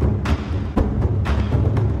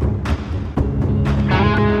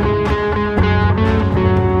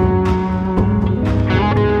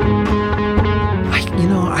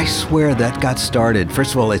 I swear that got started.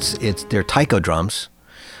 First of all, they're taiko drums,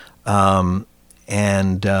 and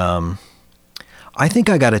I think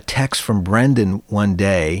I got a text from Brendan one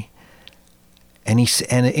day. And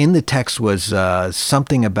in the text was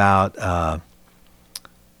something about, I'm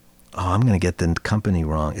going to get the company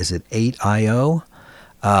wrong. Is it 8IO?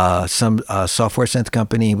 Some software synth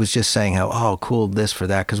company. He was just saying how, oh, cool, this for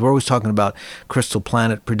that. Because we're always talking about Crystal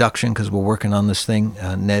Planet production because we're working on this thing,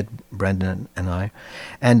 Ned, Brendan, and I.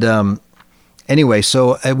 And anyway,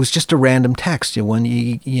 so it was just a random text. When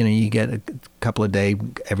you get a couple of days,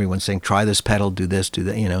 everyone's saying, try this pedal, do this, do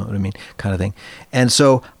that, you know what I mean, kind of thing. And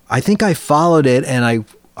so I think I followed it, and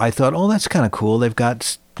I thought, oh, that's kind of cool. They've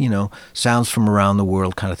got, sounds from around the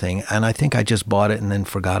world kind of thing. And I think I just bought it and then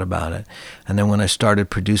forgot about it. And then when I started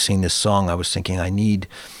producing this song, I was thinking I need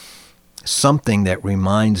something that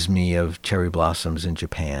reminds me of cherry blossoms in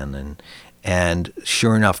Japan. And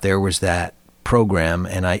sure enough, there was that program,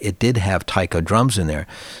 and it did have taiko drums in there.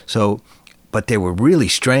 So, but they were really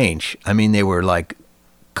strange. I mean, they were like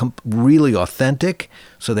really authentic,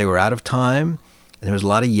 so they were out of time. There was a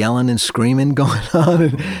lot of yelling and screaming going on,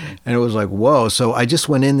 and it was like, whoa. So I just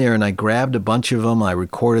went in there and I grabbed a bunch of them, I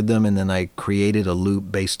recorded them, and then I created a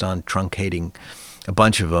loop based on truncating a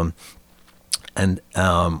bunch of them. And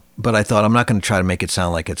but I thought I'm not going to try to make it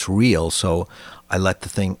sound like it's real, so I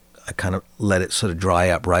kind of let it sort of dry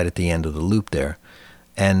up right at the end of the loop there.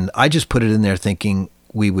 And I just put it in there thinking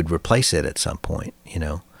we would replace it at some point,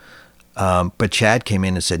 But Chad came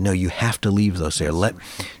in and said, no, you have to leave those there.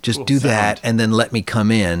 Just do that and then let me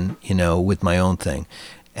come in, with my own thing.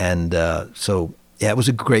 And so, yeah, it was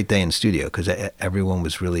a great day in the studio because everyone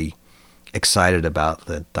was really excited about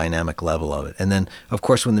the dynamic level of it. And then, of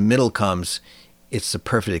course, when the middle comes, it's the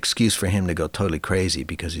perfect excuse for him to go totally crazy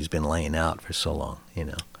because he's been laying out for so long,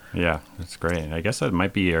 Yeah, that's great. I guess that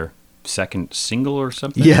might be your second single or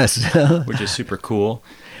something. Yes. Which is super cool.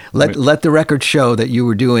 Let the record show that you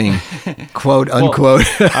were doing, quote, unquote.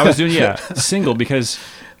 I was doing, single because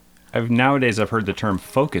nowadays I've heard the term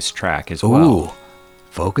focus track as well. Ooh,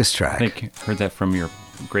 focus track. I think I heard that from your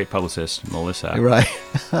great publicist, Melissa. Right.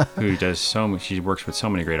 who does so much. She works with so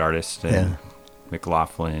many great artists. And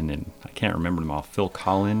McLaughlin, and I can't remember them all. Phil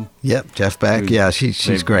Collin. Yep, Jeff Beck. Yeah,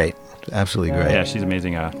 she's great. Absolutely great. Yeah, she's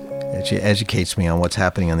amazing. She educates me on what's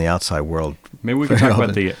happening in the outside world. Maybe we can talk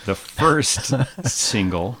about the first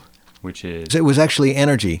single, which is... It was actually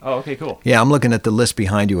Energy. Oh, okay, cool. Yeah, I'm looking at the list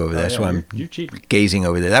behind you over there, so I'm gazing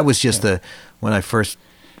over there. That was just when I first...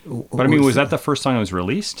 But I mean, was that the first song that was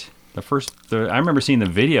released? I remember seeing the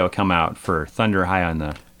video come out for Thunder High on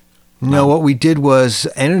the... No, what we did was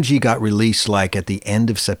Energy got released like at the end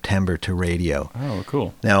of September to radio. Oh,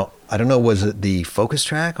 cool. Now, I don't know, was it the focus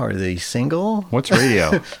track or the single? What's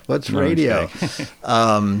radio? What's radio?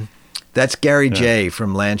 That's Gary J.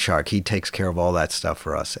 from Landshark. He takes care of all that stuff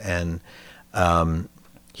for us. And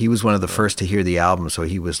he was one of the first to hear the album, so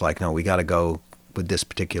he was like, no, we got to go with this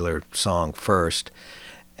particular song first.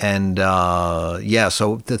 And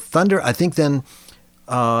so the Thunder, I think then...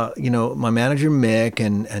 my manager Mick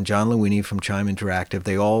and John Lewini from Chime Interactive,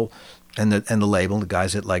 they all, and the label, the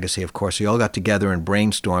guys at Legacy, of course, they all got together and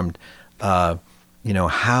brainstormed,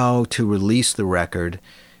 how to release the record.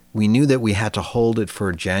 We knew that we had to hold it for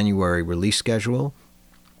a January release schedule,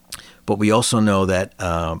 but we also know that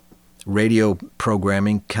radio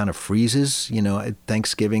programming kind of freezes. At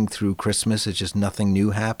Thanksgiving through Christmas, it's just nothing new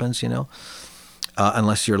happens.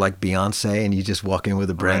 Unless you're like Beyonce and you just walk in with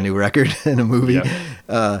a brand new record in a movie.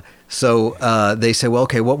 Yep. So they say, well,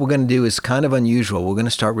 okay, what we're going to do is kind of unusual. We're going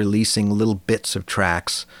to start releasing little bits of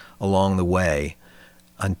tracks along the way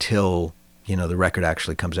until, the record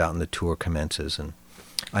actually comes out and the tour commences. And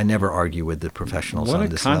I never argue with the professionals on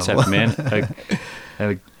this level. What a concept, man.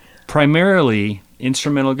 A primarily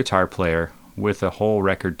instrumental guitar player with a whole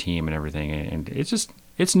record team and everything. And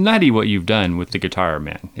it's nutty what you've done with the guitar,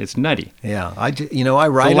 man. It's nutty. Yeah, I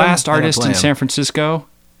write the last artist in San Francisco.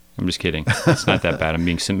 I'm just kidding. It's not that bad. I'm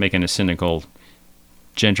making a cynical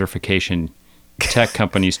gentrification, tech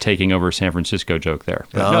companies taking over San Francisco joke there.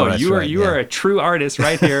 But you are a true artist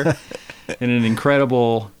right here in an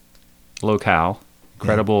incredible locale,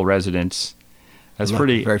 incredible residence. That's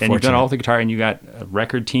pretty. Very and fortunate. You've done all the guitar, and you got a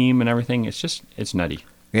record team and everything. It's nutty.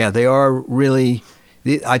 Yeah, they are really.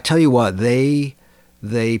 I tell you what, they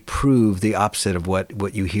prove the opposite of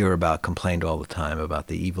what you hear about complained all the time about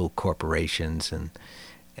the evil corporations and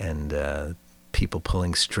people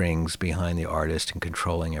pulling strings behind the artist and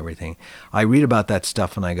controlling everything. I read about that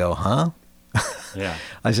stuff and I go, huh? Yeah.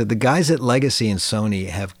 I said, the guys at Legacy and Sony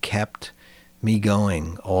have kept me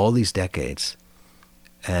going all these decades.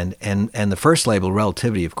 And the first label,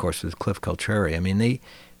 Relativity, of course, was Cliff Cultreri. I mean,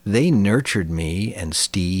 they nurtured me and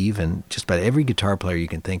Steve and just about every guitar player you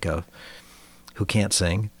can think of who can't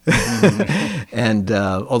sing. And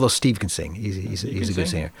although Steve can sing, he's a good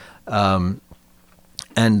singer.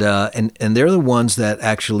 And they're the ones that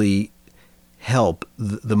actually help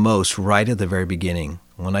the most right at the very beginning.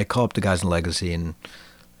 When I call up the guys in Legacy and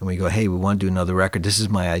we go, hey, we want to do another record. This is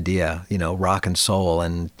my idea, rock and soul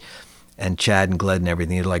and Chad and Gled and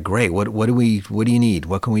everything. They're like, great. What do you need?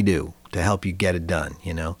 What can we do to help you get it done?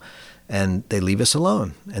 And they leave us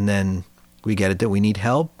alone. And then we get it that we need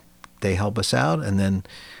help. They help us out. And then,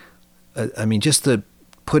 just the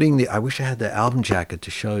putting I wish I had the album jacket to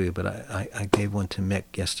show you, but I gave one to Mick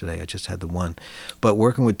yesterday. I just had the one. But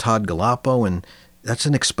working with Todd Galapo, and that's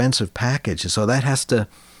an expensive package. And so that has to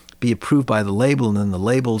be approved by the label, and then the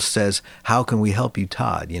label says, how can we help you,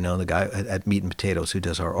 Todd? The guy at Meat and Potatoes who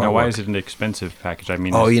does our artwork. Now, why is it an expensive package? I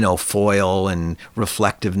mean, foil and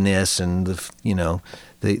reflectiveness and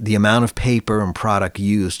the amount of paper and product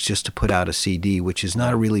used just to put out a CD, which is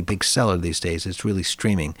not a really big seller these days. It's really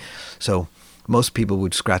streaming. So most people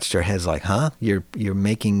would scratch their heads like, huh? You're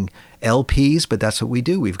making LPs, but that's what we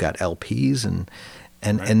do. We've got LPs and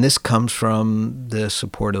this comes from the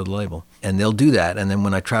support of the label. And they'll do that. And then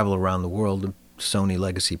when I travel around the world, the Sony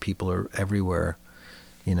Legacy people are everywhere,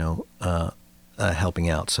 helping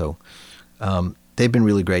out. So they've been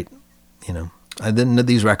really great,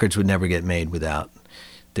 These records would never get made without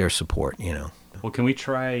their support, Well, can we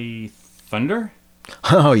try Thunder?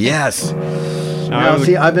 Oh, yes.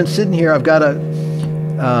 See, I've been sitting here. I've got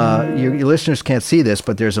your listeners can't see this,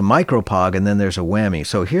 but there's a micropog and then there's a whammy.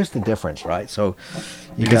 So here's the difference, right? So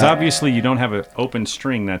because obviously you don't have an open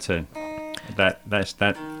string. That's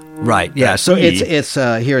that. Right. Yeah. So it's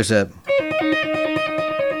here's a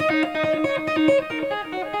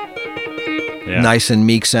nice and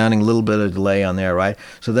meek sounding, a little bit of delay on there, right?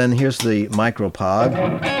 So then here's the micropog.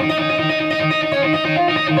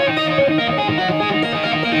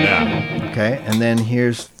 Yeah. Okay, and then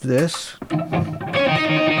here's this.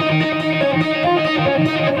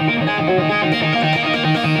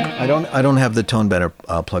 I don't have the tone bender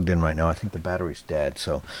plugged in right now. I think the battery's dead.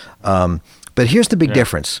 So, but here's the big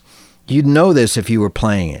difference. You'd know this if you were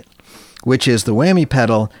playing it, which is the whammy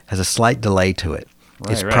pedal has a slight delay to it.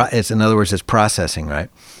 Right, It's in other words, it's processing, right?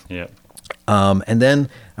 Yeah. And then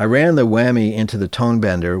I ran the whammy into the tone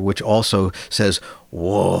bender, which also says,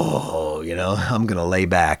 whoa, I'm going to lay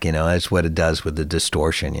back, that's what it does with the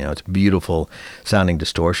distortion, it's beautiful sounding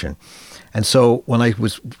distortion. And so when I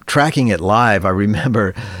was tracking it live, I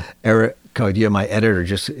remember Eric Caudieu, my editor,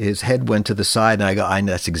 just his head went to the side, and I go, I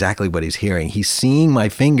know that's exactly what he's hearing. He's seeing my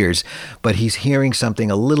fingers, but he's hearing something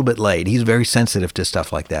a little bit late. He's very sensitive to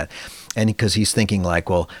stuff like that. And because he's thinking like,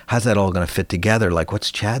 well, how's that all going to fit together? Like,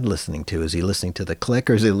 what's Chad listening to? Is he listening to the click,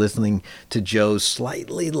 or is he listening to Joe's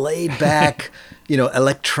slightly laid back,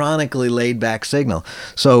 electronically laid back signal?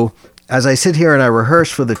 So as I sit here and I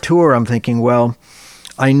rehearse for the tour, I'm thinking, well,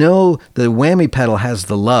 I know the whammy pedal has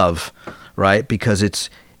the love, right? Because it's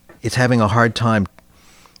having a hard time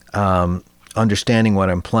understanding what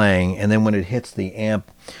I'm playing. And then when it hits the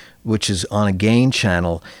amp, which is on a gain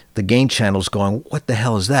channel, the gain channel's going, what the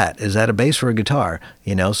hell is that? Is that a bass or a guitar?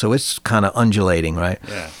 So it's kind of undulating, right?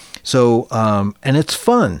 Yeah. So, and it's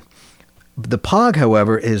fun. The Pog,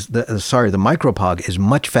 however, the micropog is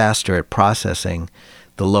much faster at processing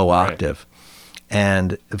the low octave.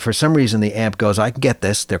 And for some reason, the amp goes, I can get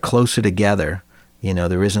this. They're closer together.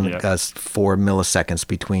 There isn't 4 milliseconds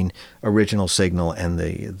between original signal and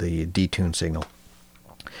the detuned signal.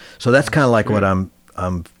 So that's kind of like what I'm.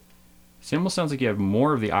 It almost sounds like you have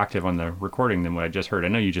more of the octave on the recording than what I just heard. I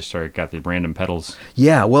know you just got the random pedals.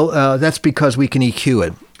 Yeah, well, that's because we can EQ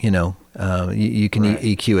it. You can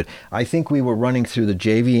EQ it. I think we were running through the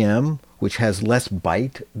JVM, which has less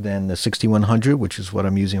bite than the 6100, which is what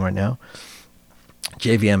I'm using right now.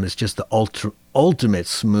 JVM is just the ultimate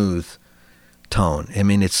smooth tone. I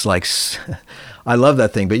mean, it's like, I love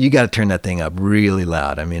that thing, but you got to turn that thing up really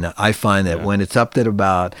loud. I mean, I find that when it's up at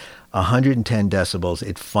about 110 decibels,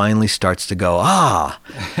 it finally starts to go,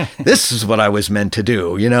 this is what I was meant to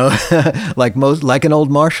do, like an old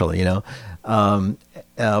Marshall,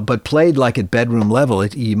 but played like at bedroom level,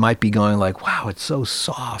 you might be going like, wow, it's so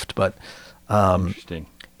soft, but interesting.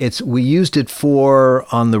 We used it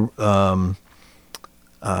on the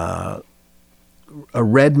a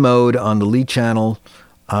red mode on the lead channel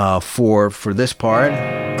for this part.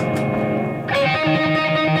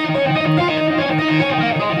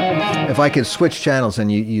 If I could switch channels,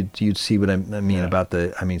 and you'd see what I mean about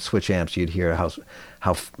switch amps, you'd hear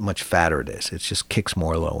how much fatter it is. It just kicks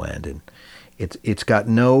more low end, and it's got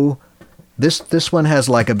no. This one has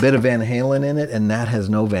like a bit of Van Halen in it, and that has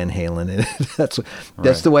no Van Halen in it.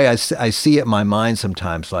 That's the way I see it in my mind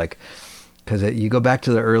sometimes, like. Because you go back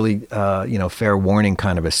to the early, Fair Warning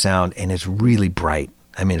kind of a sound, and it's really bright.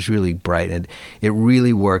 I mean, it's really bright, and it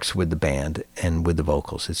really works with the band and with the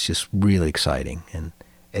vocals. It's just really exciting, and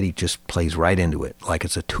Eddie just plays right into it like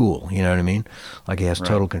it's a tool. You know what I mean? Like he has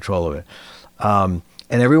total control of it. And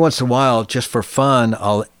every once in a while, just for fun,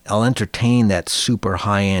 I'll entertain that super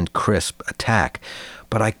high-end crisp attack,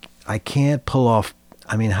 but I can't pull off.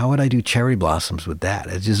 I mean, how would I do Cherry Blossoms with that?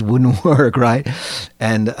 It just wouldn't work, right?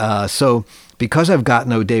 And so because I've got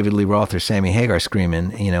no David Lee Roth or Sammy Hagar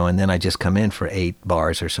screaming, and then I just come in for 8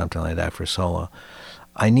 bars or something like that for solo,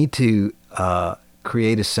 I need to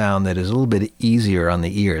create a sound that is a little bit easier on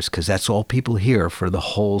the ears, because that's all people hear for the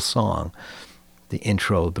whole song. The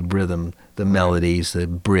intro, the rhythm, the melodies, the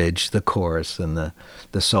bridge, the chorus, and the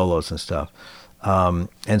solos and stuff.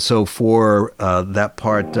 And so for that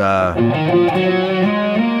part...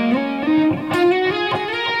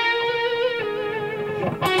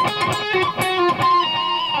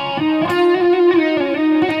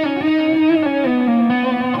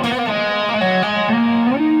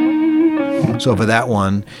 So for that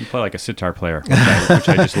one... You play like a sitar player, which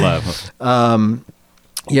I just love.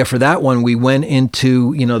 Yeah, for that one, we went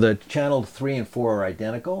into, the channel 3 and 4 are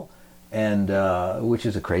identical, and which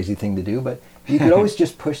is a crazy thing to do, but you could always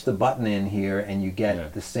just push the button in here and you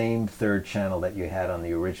get the same third channel that you had on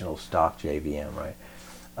the original stock JVM, right?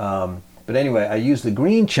 But anyway, I used the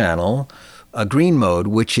green channel, a green mode,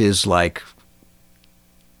 which is like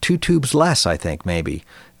 2 tubes less, I think, maybe,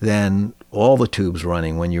 than all the tubes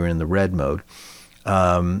running when you're in the red mode.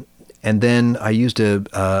 And then I used a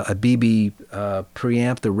BB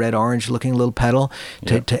preamp, the red-orange looking little pedal,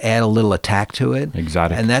 to add a little attack to it.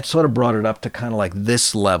 Exotic. And that sort of brought it up to kind of like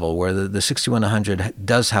this level, where the 6100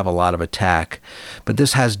 does have a lot of attack, but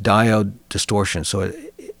this has diode distortion, so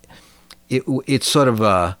it sort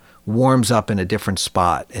of warms up in a different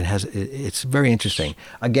spot. It's very interesting.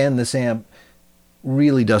 Again, this amp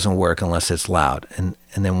really doesn't work unless it's loud, and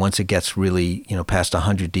then once it gets really past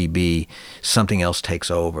 100 dB, something else takes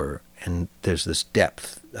over, and there's this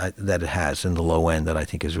depth that it has in the low end that I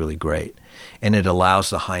think is really great, and it allows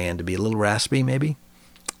the high end to be a little raspy maybe.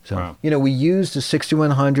 So wow. We used the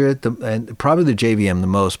 6100 and probably the JVM the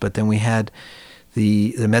most, but then we had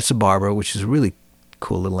the Mezza Barbara, which is a really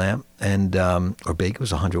cool little amp, and or big, it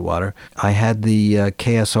was 100 watter. I had the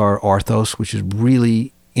KSR Arthos, which is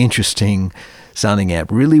really interesting sounding amp.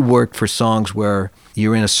 Really worked for songs where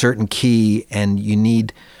you're in a certain key and you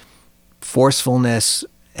need forcefulness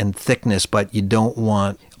and thickness, but you don't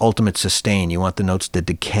want ultimate sustain. You want the notes to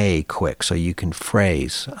decay quick so you can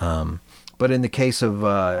phrase. But in the case of,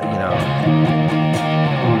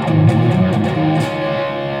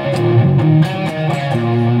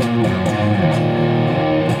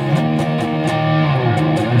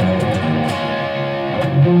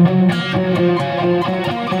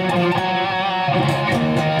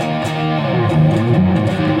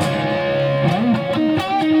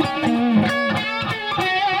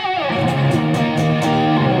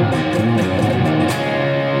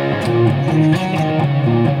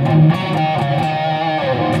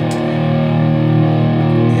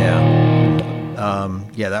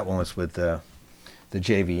 that one was with the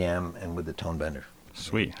JVM and with the Tone Bender.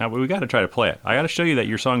 Sweet. We got to try to play it. I got to show you that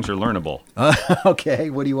your songs are learnable. Okay.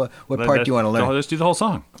 What do you want? What part do you want to learn? Let's do the whole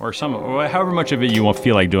song, or however much of it you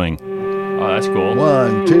feel like doing. Oh, that's cool.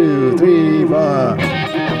 1, 2, 3, 4.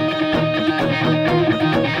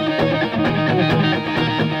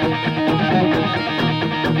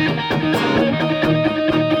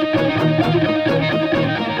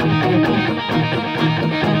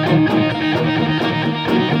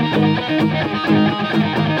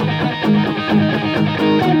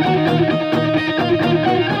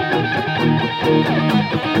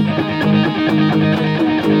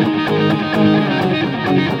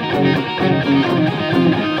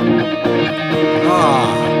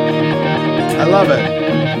 I love it.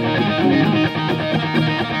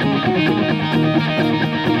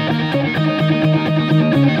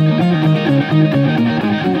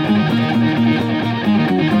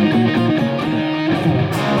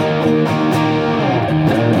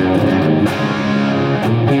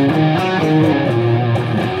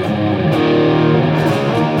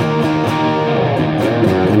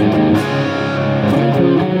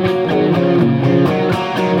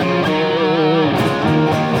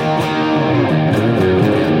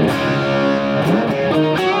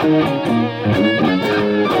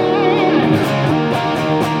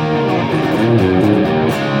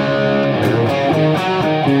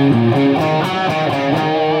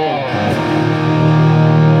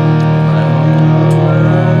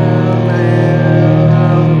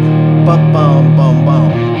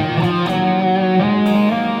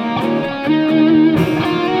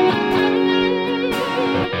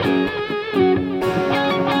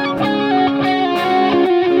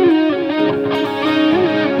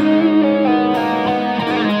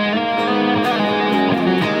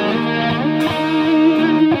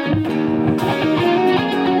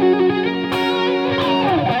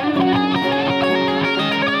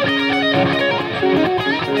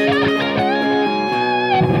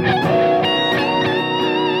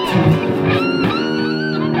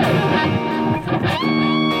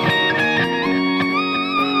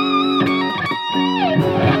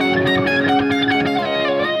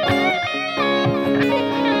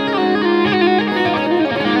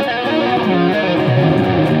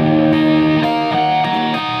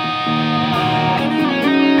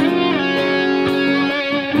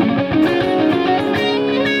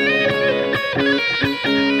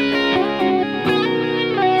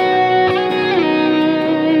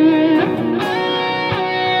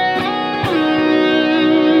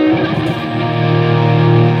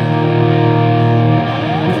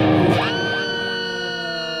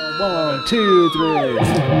 G,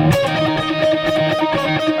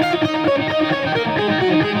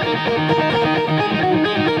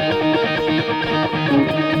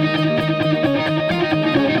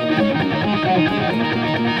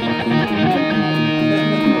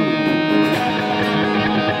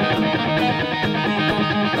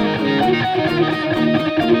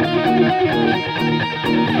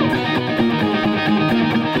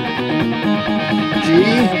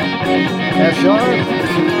 F sharp.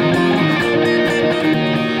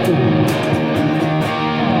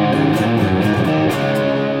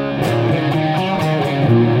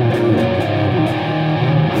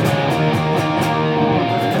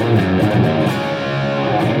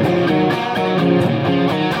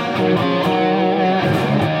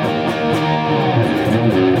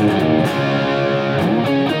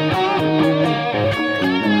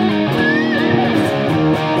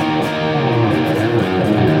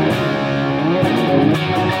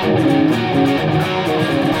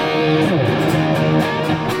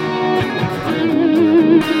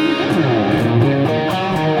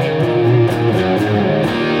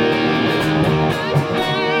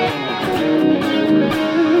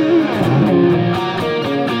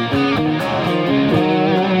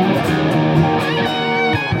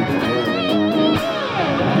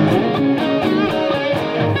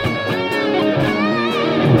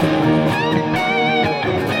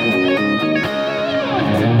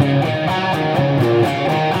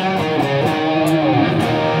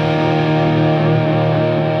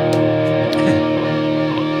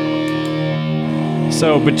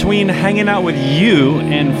 So between hanging out with you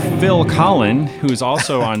and Phil Collin, who's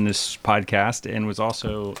also on this podcast and was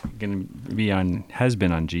also going to be on, has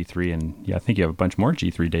been on G3, and yeah, I think you have a bunch more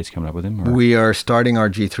G3 days coming up with him. Or? We are starting our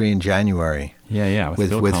G3 in January. Yeah, with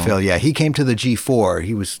Phil. Yeah, he came to the G4.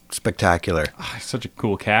 He was spectacular. Oh, such a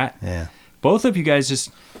cool cat. Yeah. Both of you guys just,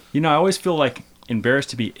 I always feel like embarrassed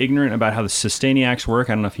to be ignorant about how the Sustainiacs work.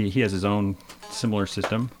 I don't know if he has his own similar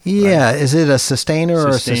system. Yeah, right? Is it a sustainer or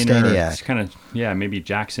a Sustainiac? It's kind of, maybe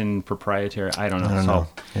Jackson proprietary. I don't know. I don't know.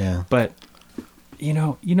 Yeah. But, you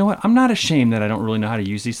know what? I'm not ashamed that I don't really know how to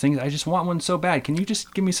use these things. I just want one so bad. Can you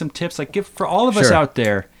just give me some tips? Like, give for all of us out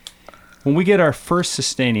there, when we get our first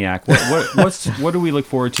Sustainiac, what do we look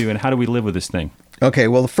forward to, and how do we live with this thing? Okay,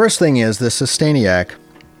 well, the first thing is the Sustainiac,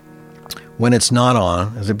 when it's not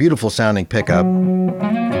on, is a beautiful sounding pickup.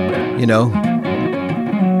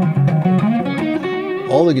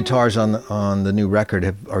 All the guitars on the new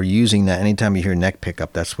record are using that. Anytime you hear neck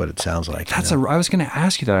pickup, that's what it sounds like. I was going to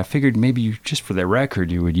ask you that. I figured maybe you, just for the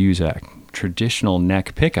record, you would use a traditional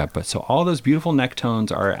neck pickup. But so all those beautiful neck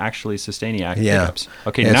tones are actually Sustainiac pickups.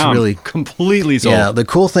 Okay, now I'm really completely sold. Yeah, the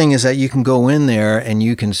cool thing is that you can go in there and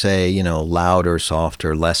you can say, louder,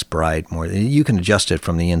 softer, less bright, more. You can adjust it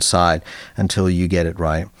from the inside until you get it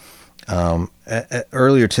right.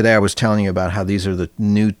 Earlier today, I was telling you about how these are the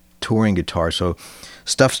new touring guitars. So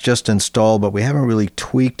stuff's just installed, but we haven't really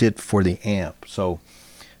tweaked it for the amp. So,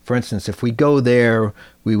 for instance, if we go there,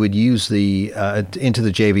 we would use the into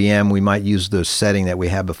the JVM. We might use the setting that we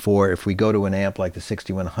had before. If we go to an amp like the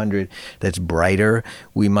 6100 that's brighter,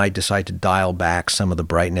 we might decide to dial back some of the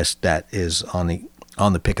brightness that is on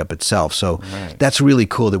the pickup itself. So That's really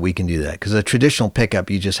cool that we can do that, because a traditional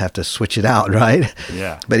pickup, you just have to switch it out, right?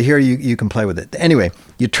 Yeah. But here you can play with it. Anyway,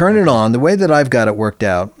 you turn it on. The way that I've got it worked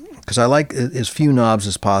out, because I like as few knobs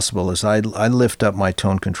as possible, is I lift up my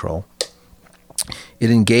tone control.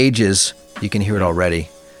 It engages. You can hear it already.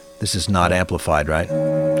 This is not amplified, right?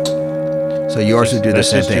 So yours would do the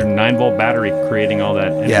same thing. That's just your 9-volt battery creating all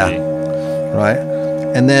that energy. Yeah, right.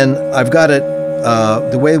 And then I've got it,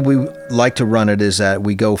 the way we like to run it is that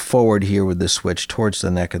we go forward here with the switch towards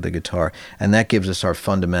the neck of the guitar, and that gives us our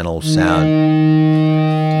fundamental sound.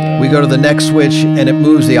 We go to the next switch, and it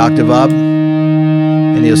moves the octave up.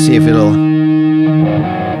 And you'll see if it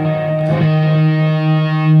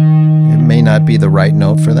may not be the right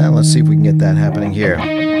note for that. Let's see if we can get that happening here.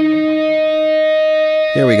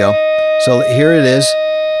 There we go. So here it is.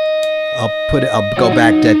 I'll go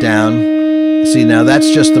back that down. See, now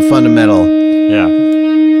that's just the fundamental. Yeah.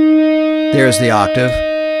 There's the octave.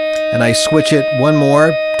 And I switch it one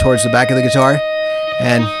more towards the back of the guitar,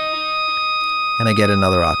 and I get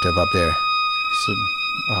another octave up there. So,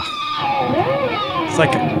 it's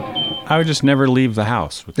like I would just never leave the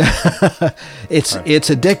house. It's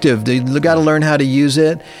addictive. You got to learn how to use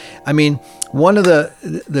it. I mean, one of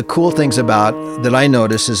the cool things about that I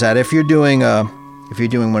notice is that if you're doing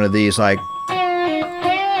one of these, like,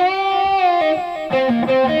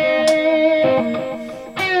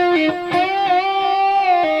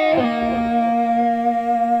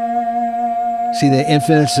 see the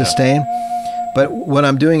infinite sustain, but when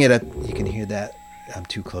I'm doing it, you can hear that. I'm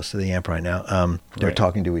too close to the amp right now. They're Right.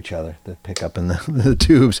 talking to each other, the pickup and the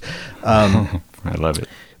tubes. I love it.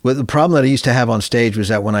 Well, the problem that I used to have on stage was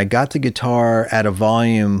that when I got the guitar at a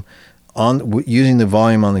volume using the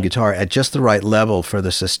volume on the guitar at just the right level for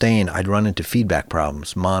the sustain, I'd run into feedback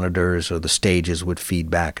problems. Monitors or the stages would feed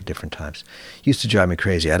back at different times. Used to drive me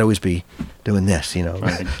crazy. I'd always be doing this,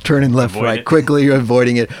 Right. turning left, Avoid right, it. quickly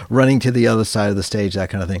avoiding it, running to the other side of the stage, that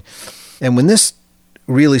kind of thing. And when this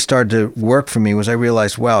really started to work for me was I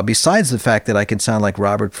realized, wow, besides the fact that I can sound like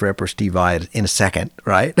Robert Fripp or Steve Vai in a second,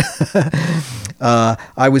 right?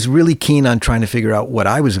 I was really keen on trying to figure out what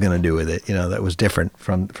I was going to do with it, that was different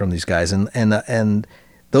from these guys. And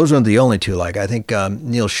those aren't the only two. Like, I think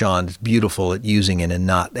Neil Schon is beautiful at using it and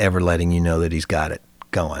not ever letting you know that he's got it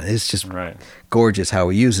going. It's just Right. gorgeous how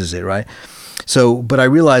he uses it, right? So, but I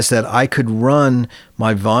realized that I could run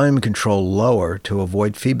my volume control lower to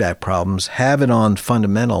avoid feedback problems, have it on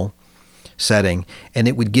fundamental setting, and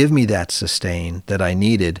it would give me that sustain that I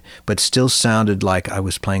needed, but still sounded like I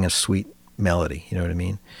was playing a sweet melody. You know what I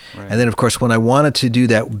mean? Right. And then, of course, when I wanted to do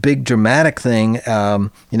that big dramatic thing,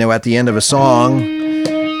 at the end of a song,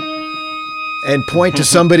 and point to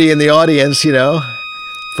somebody in the audience,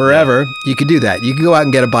 forever, you could do that. You could go out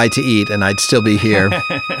and get a bite to eat, and I'd still be here.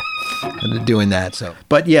 Doing that.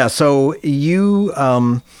 But yeah, so you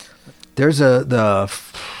there's the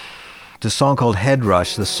song called Head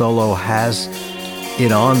Rush. The solo has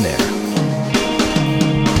it on there.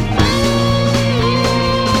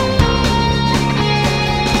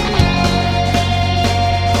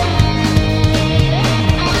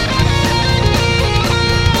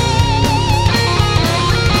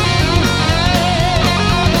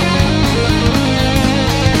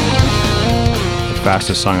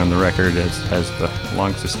 Fastest song on the record has the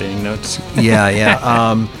long sustaining notes. Yeah.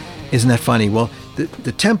 Isn't that funny? Well,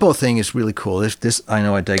 the tempo thing is really cool. This I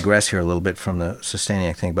know I digress here a little bit from the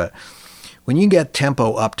sustaining thing, but when you get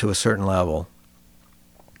tempo up to a certain level,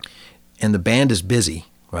 and the band is busy,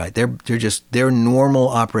 right? Their normal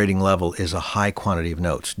operating level is a high quantity of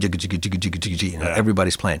notes. Jigga, jigga, jigga, jigga, jigga, jigga, Yeah.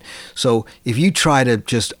 Everybody's playing. So if you try to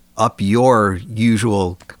just up your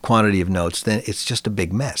usual quantity of notes, then it's just a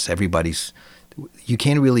big mess. You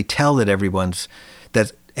can't really tell that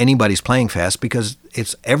anybody's playing fast because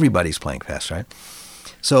everybody's playing fast, right?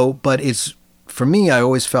 So, but for me, I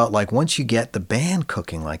always felt like once you get the band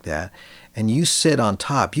cooking like that and you sit on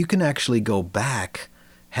top, you can actually go back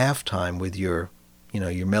halftime with your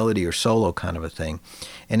melody or solo kind of a thing.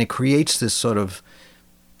 And it creates this sort of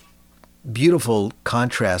beautiful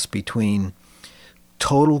contrast between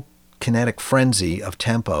total kinetic frenzy of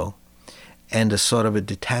tempo and a sort of a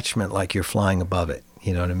detachment, like you're flying above it.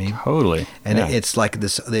 You know what I mean? Totally. And yeah. it's like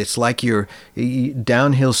this. It's like you're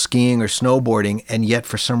downhill skiing or snowboarding, and yet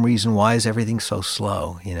for some reason, why is everything so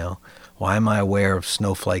slow? Why am I aware of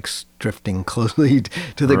snowflakes drifting closely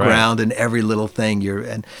to the Right. ground and every little thing?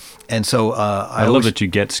 And so I love that you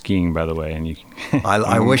get skiing, by the way, and you.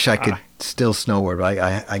 I wish I could still snowboard. But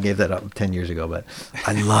I gave that up 10 years ago, but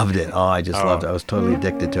I loved it. Oh, I just loved it. I was totally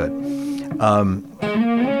addicted to it.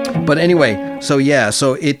 But anyway, so yeah,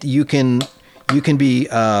 so you can be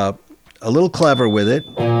a little clever with it.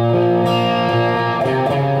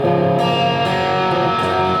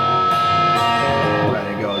 Right,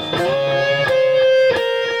 it goes.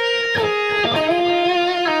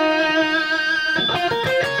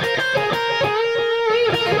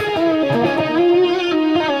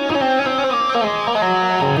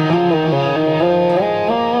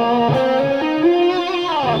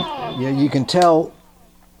 Yeah, you can tell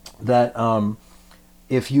that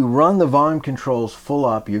if you run the volume controls full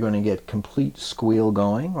up, you're going to get complete squeal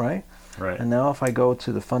going, right? Right. And now if I go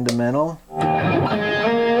to the fundamental, I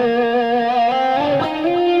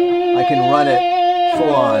can run it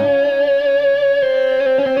full on.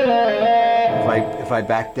 If I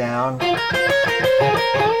back down.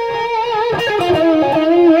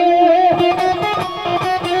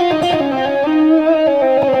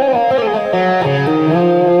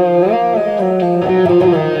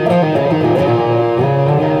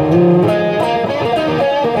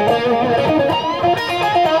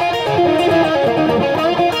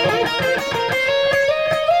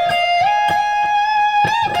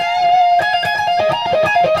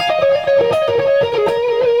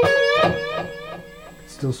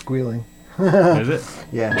 Still squealing. Is it?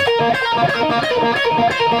 Yeah.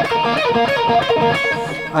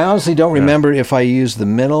 I honestly don't remember if I used the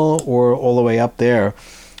middle or all the way up there,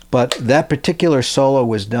 but that particular solo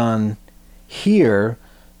was done here,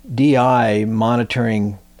 DI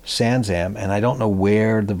monitoring SansAm, and I don't know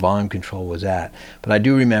where the volume control was at, but I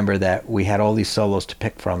do remember that we had all these solos to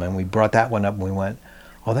pick from, and we brought that one up and we went,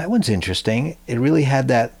 oh, that one's interesting. It really had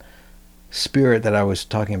that spirit that I was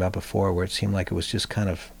talking about before, where it seemed like it was just kind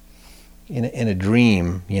of in a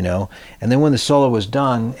dream, you know. And then when the solo was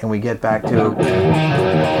done and we get back to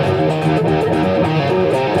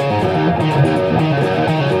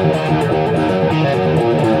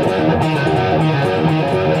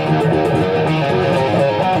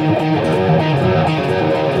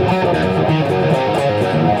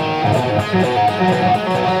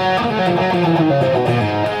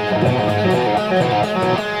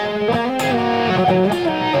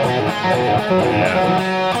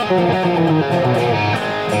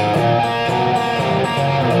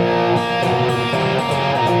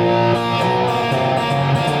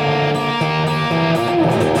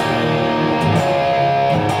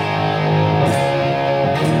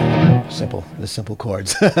simple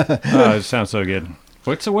chords. Oh, it sounds so good.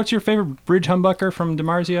 What's your favorite bridge humbucker from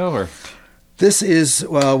DiMarzio? Or this is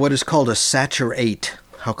what is called a Saturate.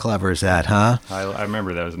 How clever is that, huh? I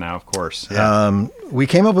remember those now, of course. Yeah. We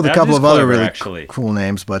came up with a couple of other really actually cool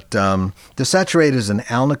names, but the Saturate is an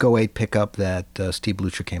Alnick 08 pickup that Steve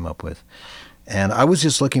Blucher came up with. And I was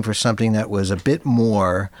just looking for something that was a bit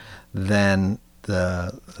more than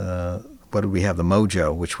the what did we have? The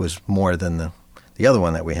Mojo, which was more than the other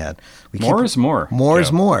one that we had. More is more. More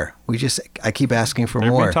is more. I keep asking for more.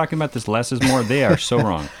 Everybody talking about this less is more. They are so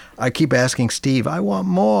wrong. I keep asking Steve, I want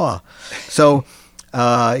more. So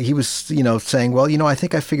he was, saying, well, I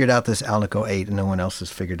think I figured out this Alnick 08 and no one else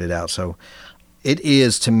has figured it out. So it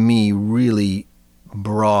is, to me, really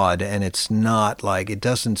broad, and it's not like, it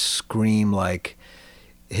doesn't scream like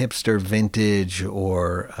hipster vintage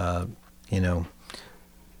or,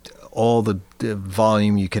 all the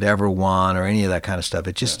volume you could ever want or any of that kind of stuff.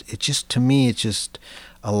 It just to me, it just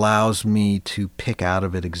allows me to pick out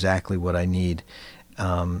of it exactly what I need.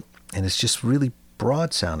 And it's just really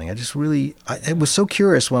broad sounding. I was so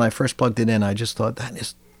curious when I first plugged it in. I just thought, that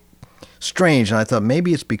is strange. And I thought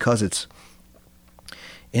maybe it's because it's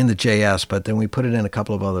in the JS, but then we put it in a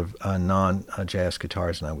couple of other non-JS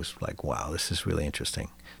guitars, and I was like, wow, this is really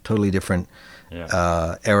interesting. Totally different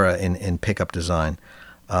era in pickup design.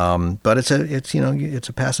 But it's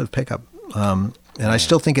a passive pickup, and I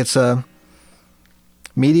still think it's a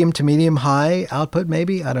medium to medium high output.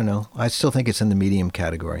 Maybe, I don't know. I still think it's in the medium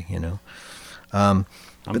category. But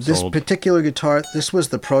this particular guitar, this was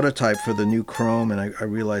the prototype for the new Chrome, and I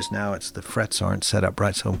realize now the frets aren't set up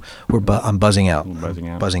right, so I'm buzzing out.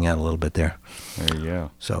 Buzzing out a little bit there. There you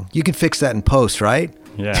go. So you can fix that in post, right?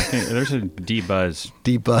 Yeah, I think there's a debuzz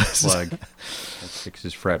plug that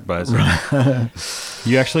fixes fret buzz.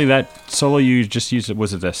 You actually, that solo you just used,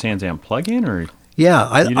 was it a SansAmp plugin or? Yeah,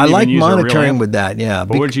 I like monitoring with that. Yeah,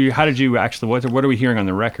 but how did you actually? What are we hearing on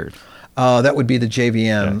the record? That would be the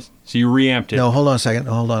JVM. Yes. So you reamped it. No, hold on a second.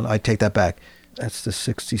 Hold on, I take that back. That's the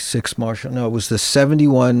 66 Marshall. No, it was the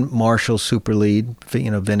 71 Marshall Super Lead,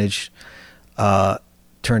 vintage.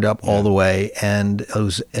 Turned up all the way, and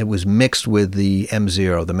it was mixed with the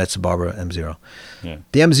M0, the Metsa Barbara M0. Yeah.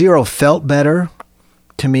 The M0 felt better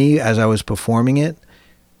to me as I was performing it,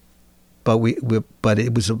 but but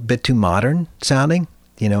it was a bit too modern sounding.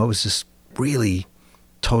 It was just really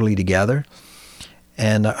totally together,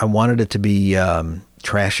 and I wanted it to be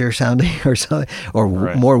trashier sounding or something, or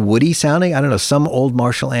more woody sounding. I don't know. Some old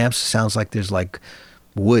Marshall amps sounds like there's like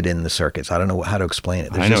wood in the circuits. I don't know how to explain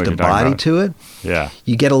it. There's just a body to it. Yeah.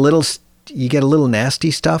 You get a little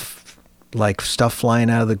nasty stuff, like stuff flying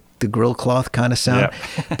out of the grill cloth kind of sound.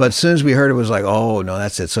 Yeah. But as soon as we heard it, was like, oh no,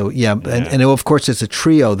 that's it. So and of course it's a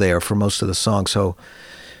trio there for most of the song. So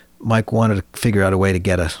Mike wanted to figure out a way to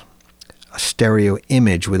get a stereo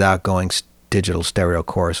image without going digital stereo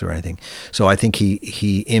chorus or anything. So I think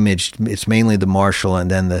he imaged. It's mainly the Marshall,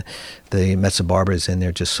 and then the Metsa Barbara is in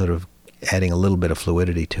there, just sort of adding a little bit of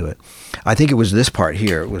fluidity to it. I think it was this part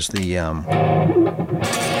here. It was the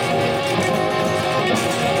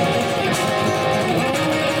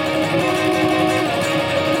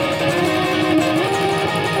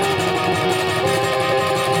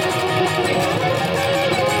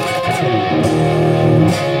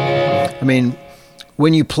I mean,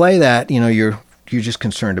 when you play that, you're just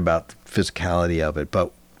concerned about the physicality of it.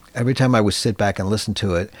 But every time I would sit back and listen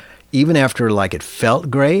to it, even after it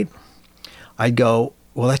felt great, I'd go,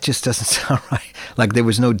 well, that just doesn't sound right. Like there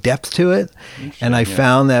was no depth to it. And I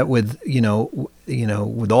found that with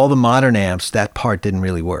with all the modern amps, that part didn't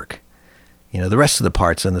really work. The rest of the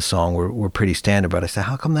parts in the song were pretty standard. But I said,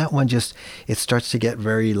 how come that one it starts to get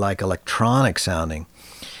very like electronic sounding?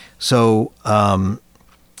 So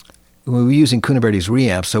we were using Cunabirdi's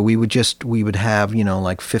reamp, so we would have,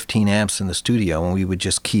 like 15 amps in the studio, and we would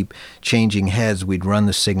just keep changing heads. We'd run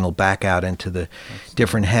the signal back out into the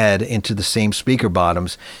different head, into the same speaker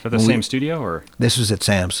bottoms. For the same studio, or? This was at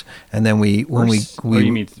Sam's. And then you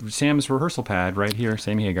mean Sam's rehearsal pad right here,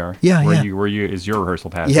 Sammy Hagar? Yeah, where you is your rehearsal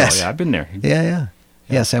pad? Yes. Yeah, I've been there.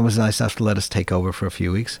 Yeah, Sam was nice enough to let us take over for a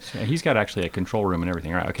few weeks. So he's got actually a control room and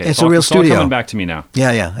everything, right? Okay, it's a real studio. It's all coming back to me now.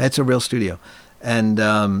 Yeah, it's a real studio. And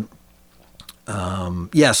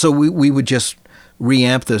so we would just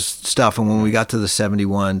reamp this stuff, and when we got to the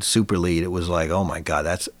 71 Super Lead, it was like, oh my God,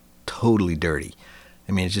 that's totally dirty.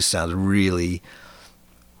 I mean, it just sounds really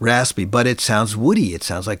raspy, but it sounds woody. It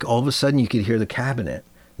sounds like all of a sudden you could hear the cabinet,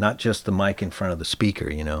 not just the mic in front of the speaker,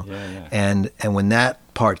 Yeah. And when that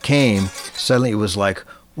part came, suddenly it was like,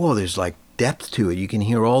 whoa, there's like depth to it. You can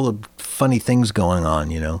hear all the funny things going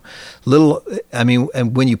on, and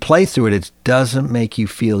when you play through it, it doesn't make you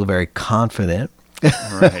feel very confident.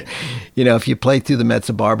 Right. If you play through the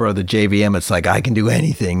Mezza Barber or the JVM, it's like, I can do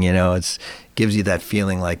anything, it gives you that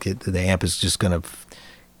feeling like the amp is just going to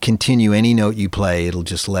continue any note you play. It'll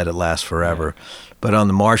just let it last forever. Yeah. But on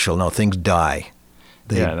the Marshall, no, things die.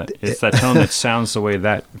 It's that tone that sounds the way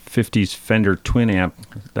that 50s Fender twin amp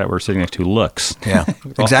that we're sitting next to looks. Yeah,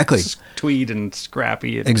 exactly. Tweed and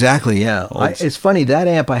scrappy. Exactly, yeah. It's funny, that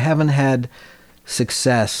amp, I haven't had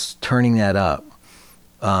success turning that up.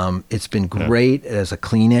 It's been great as a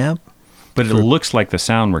clean amp. But it looks like the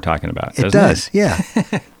sound we're talking about, doesn't it? Does, yeah.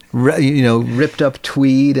 Ripped up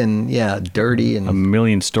tweed and, dirty. And a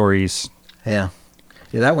million stories. Yeah.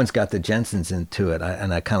 Yeah, that one's got the Jensens into it,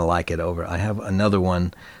 and I kind of like it over. I have another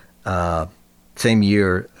one, same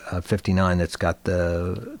year, 59, that's got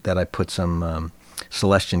that I put some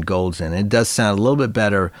Celestion Golds in. It does sound a little bit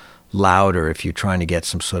better, louder if you're trying to get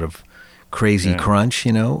some sort of crazy crunch,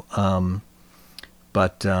 But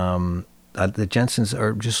the Jensens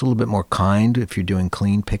are just a little bit more kind if you're doing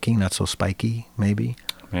clean picking, not so spiky, maybe.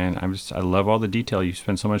 Man, I love all the detail. You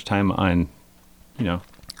spend so much time on,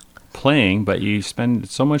 playing, but you spend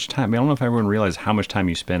so much time. I don't know if everyone realizes how much time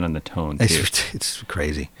you spend on the tone. It's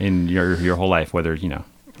crazy in your whole life, whether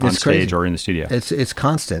on stage or in the studio. It's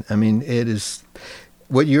constant. I mean, it is.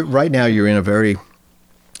 Right now you're in a very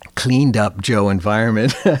cleaned up Joe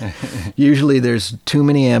environment. Usually there's too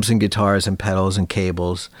many amps and guitars and pedals and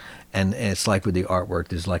cables, and it's like with the artwork.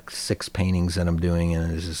 There's like 6 paintings that I'm doing,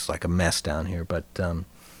 and it's just like a mess down here. But I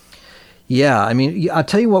mean, I'll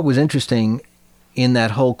tell you what was interesting in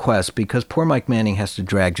that whole quest, because poor Mike Manning has to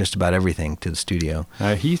drag just about everything to the studio.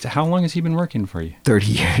 How long has he been working for you? 30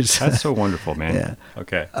 years. That's so wonderful, man. Yeah.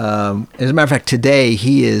 Okay. As a matter of fact, today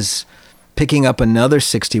he is picking up another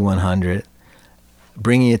 6100,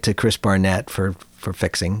 bringing it to Chris Barnett for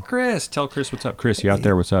fixing. Chris, tell Chris what's up. Chris, you out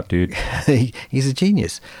there? What's up, dude? He's a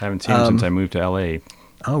genius. I haven't seen him since I moved to L.A.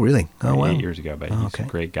 Oh, really? Oh, wow. 8 years ago, but he's a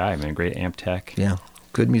great guy, man. Great amp tech. Yeah.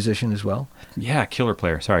 Good musician as well. Yeah, killer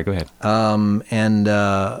player. Sorry, go ahead. And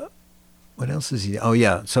what else is he? Oh,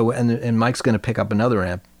 yeah. So, and Mike's going to pick up another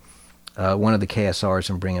amp, one of the KSRs,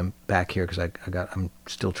 and bring him back here, because I'm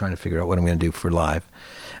still trying to figure out what I'm going to do for live.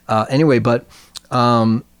 Anyway, but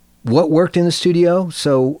what worked in the studio?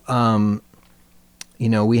 So,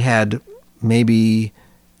 we had maybe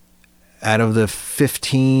out of the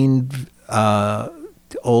 15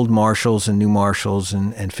 old Marshalls and new Marshalls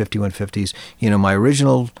and 5150s. My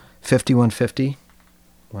original 5150,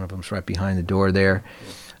 one of them's right behind the door there.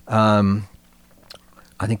 I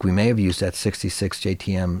think we may have used that 66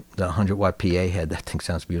 JTM, the 100-watt PA head. That thing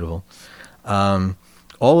sounds beautiful.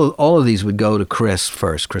 All of these would go to Chris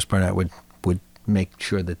first. Chris Barnett would make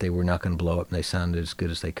sure that they were not going to blow up and they sounded as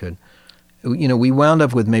good as they could. We wound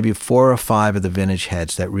up with maybe 4 or 5 of the vintage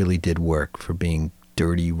heads that really did work for being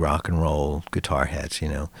dirty rock and roll guitar heads,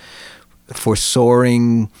 For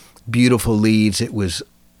soaring, beautiful leads, it was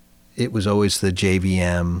always the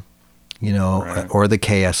JVM, right, or the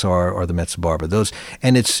KSR or the Mezza Barber. Those,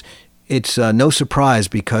 and it's no surprise,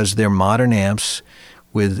 because they're modern amps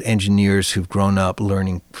with engineers who've grown up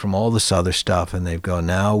learning from all this other stuff, and they've gone,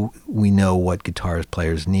 now we know what guitar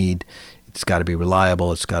players need. It's got to be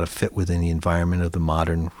reliable. It's got to fit within the environment of the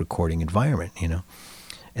modern recording environment, and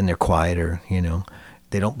they're quieter,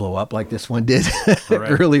 They don't blow up like this one did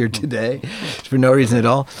earlier today for no reason at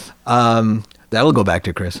all. That'll go back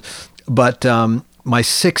to Chris. But my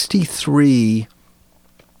 63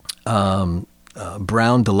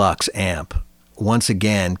 Brown Deluxe amp once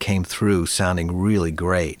again came through sounding really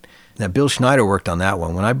great. Now, Bill Schneider worked on that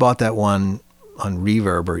one. When I bought that one on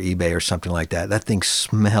Reverb or eBay or something like that, that thing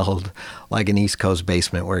smelled like an East Coast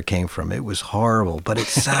basement where it came from. It was horrible, but it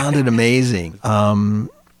sounded amazing.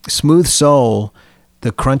 Smooth Soul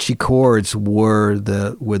the crunchy chords was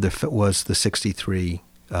the 63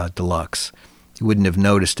 Deluxe. You wouldn't have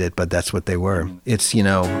noticed it, but that's what they were. It's, you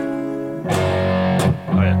know.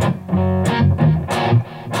 Oh, yeah.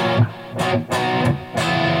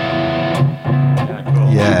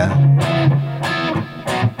 Cool. Yeah.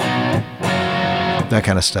 That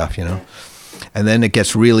kind of stuff, you know. And then it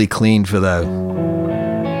gets really clean for the.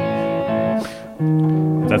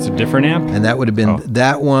 That's a different amp? And that would have been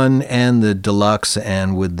that one and the Deluxe,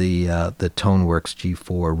 and with the Toneworks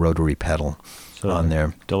G4 rotary pedal on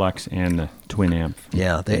there. Deluxe and the twin amp.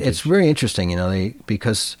 Yeah, it's very interesting, you know,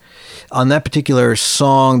 because on that particular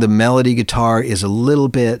song, the melody guitar is a little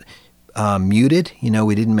bit muted. You know,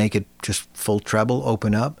 we didn't make it just full treble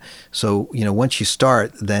open up. So, you know, once you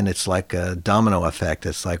start, then it's like a domino effect.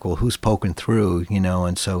 It's like, well, who's poking through, you know?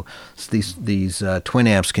 And so these twin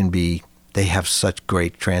amps they have such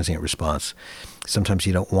great transient response. Sometimes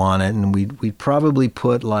you don't want it, and we'd probably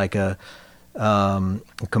put like a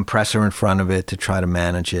compressor in front of it to try to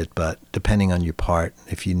manage it, but depending on your part,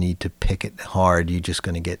 if you need to pick it hard, you're just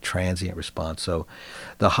going to get transient response. So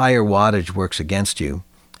the higher wattage works against you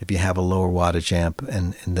if you have a lower wattage amp,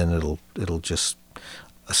 and then it'll just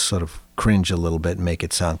sort of cringe a little bit and make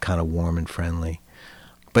it sound kind of warm and friendly.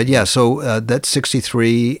 But yeah, so that's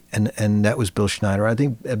 63, and that was Bill Schneider. I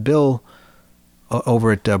think Bill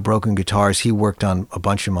over at Broken Guitars, he worked on a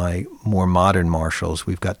bunch of my more modern Marshalls.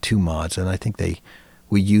 We've got 2 mods, and I think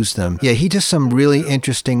we use them. Yeah, he does some really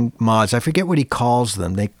interesting mods. I forget what he calls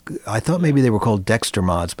them. I thought maybe they were called Dexter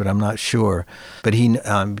mods, but I'm not sure. But he,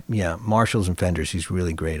 Marshalls and Fenders, he's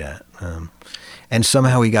really great at. And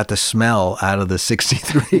somehow he got the smell out of the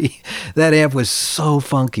 63. That amp was so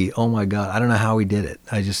funky. Oh my God, I don't know how he did it.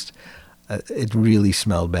 It really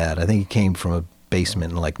smelled bad. I think he came from a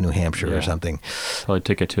basement in like New Hampshire or something. Probably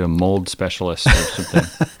took it to a mold specialist or something.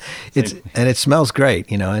 And it smells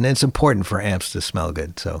great, you know, and it's important for amps to smell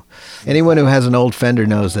good. So anyone who has an old Fender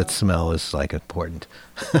knows that smell is like important.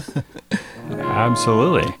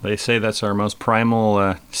 Absolutely. They say that's our most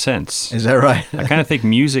primal sense. Is that right? I kind of think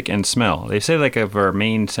music and smell. They say like of our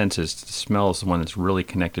main senses, smell is the one that's really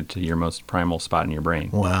connected to your most primal spot in your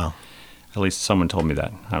brain. Wow. At least someone told me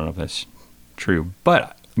that. I don't know if that's true.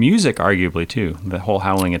 But music, arguably, too. The whole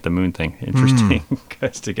Howling at the Moon thing. Interesting.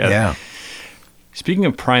 Goes together. Yeah. Speaking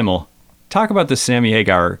of primal, talk about the Sammy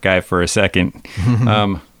Hagar guy for a second.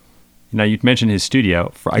 Now, you'd mentioned his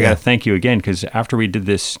studio. I got to thank you again, because after we did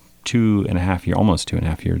this almost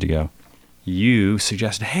 2.5 years ago, you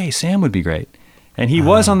suggested, hey, Sam would be great. And he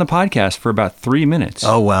was on the podcast for about 3 minutes.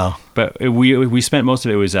 Oh, wow. But we spent most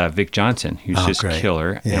of it was Vic Johnson, who's just great.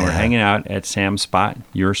 killer. Yeah. And we're hanging out at Sam's spot,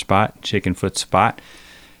 your spot, Chickenfoot spot.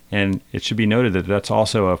 And it should be noted that that's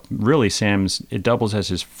also it doubles as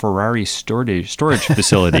his Ferrari storage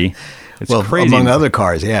facility. It's crazy. Among other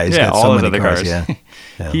cars, yeah. He's got so many other cars. Yeah.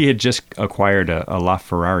 He had just acquired a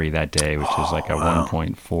LaFerrari that day, which was like a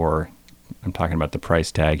 1.4. I'm talking about the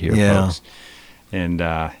price tag here, folks. And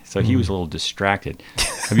so he was a little distracted.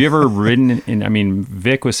 Have you ever ridden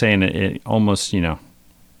Vic was saying it almost,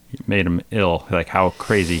 made him ill, like how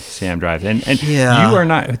crazy Sam drives. And you are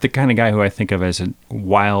not the kind of guy who I think of as a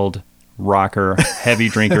wild rocker, heavy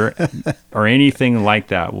drinker, or anything like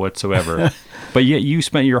that whatsoever. But yet you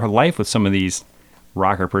spent your life with some of these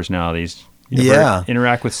rocker personalities. You ever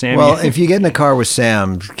interact with Sam? Well, if you get in a car with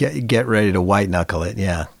Sam, get ready to white knuckle it.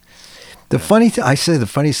 Yeah. The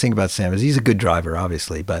funniest thing about Sam is he's a good driver,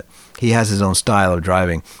 obviously, but he has his own style of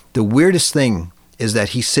driving. The weirdest thing is that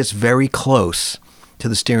he sits very close to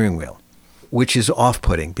the steering wheel, which is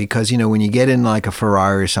off-putting because, when you get in like a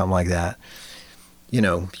Ferrari or something like that, you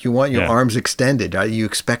want your arms extended. You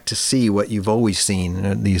expect to see what you've always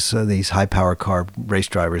seen. These high-power car race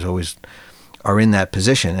drivers always are in that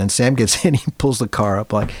position. And Sam gets in, he pulls the car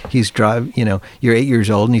up like he's driving, you're 8 years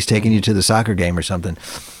old and he's taking you to the soccer game or something.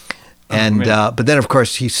 And but then, of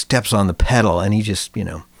course, he steps on the pedal and he just,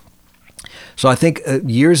 So I think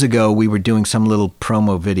years ago we were doing some little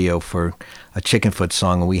promo video for a Chickenfoot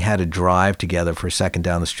song, and we had to drive together for a second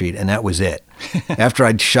down the street, and that was it. After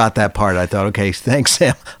I'd shot that part, I thought, okay, thanks,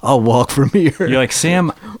 Sam. I'll walk from here. You're like,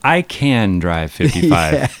 Sam, I can drive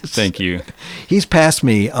 55. Yes. Thank you. He's passed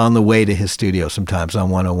me on the way to his studio sometimes on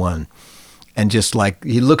 101. And just like,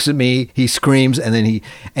 he looks at me, he screams, and then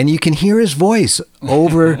and you can hear his voice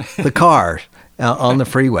over the car on the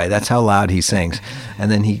freeway. That's how loud he sings.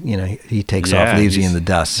 And then he takes off, leaves you in the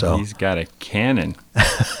dust. So he's got a cannon.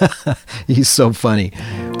 He's so funny.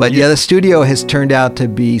 But the studio has turned out to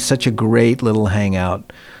be such a great little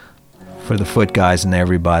hangout for the Foot guys and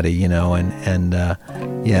everybody, I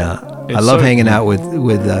love hanging out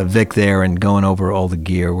with Vic there and going over all the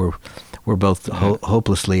gear. we're both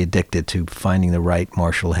hopelessly addicted to finding the right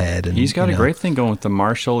Marshall head. And he's got a great thing going with the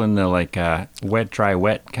Marshall and the wet, dry,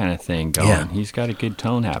 wet kind of thing going. Yeah. He's got a good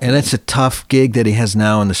tone happening. And it's a tough gig that he has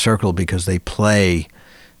now in the Circle because they play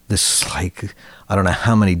this, like, I don't know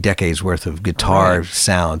how many decades worth of guitar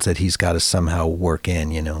sounds that he's got to somehow work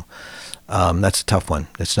in, you know. That's a tough one.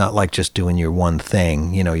 It's not like just doing your one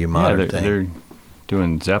thing, you know, your modern thing. They're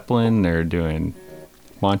doing Zeppelin, they're doing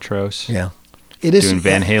Montrose. Yeah. It is, doing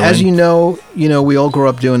Van Halen. as you know, we all grew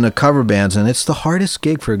up doing the cover bands, and it's the hardest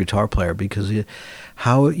gig for a guitar player because you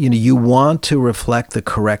want to reflect the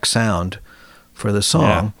correct sound for the song.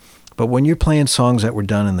 Yeah. But when you're playing songs that were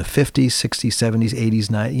done in the 50s, 60s, 70s, 80s,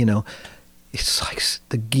 90s, it's like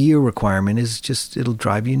the gear requirement is just, it'll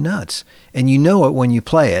drive you nuts. And you know it when you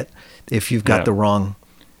play it. If you've got the wrong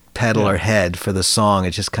pedal or head for the song,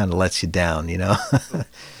 it just kind of lets you down, you know?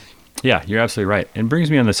 Yeah, you're absolutely right. And brings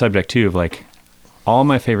me on the subject, too, of like all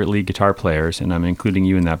my favorite lead guitar players, and I'm including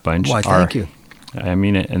you in that bunch. Why, thank you. I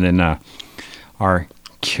mean it. And then are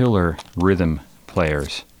killer rhythm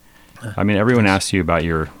players. I mean, everyone asks you about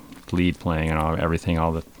your lead playing and everything,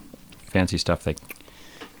 all the fancy stuff that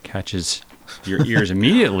catches your ears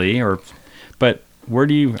immediately. But where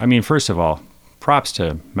do you, I mean, first of all, props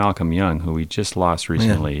to Malcolm Young, who we just lost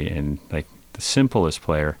recently, and like the simplest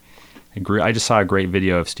player. I just saw a great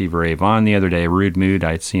video of Stevie Ray Vaughan the other day, Rude Mood.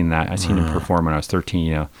 I'd seen that. I'd seen him perform when I was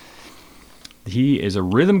 13, He is a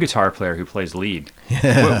rhythm guitar player who plays lead.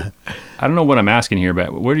 Yeah. I don't know what I'm asking here,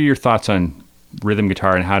 but what are your thoughts on rhythm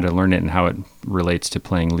guitar and how to learn it and how it relates to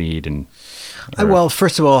playing lead? And well,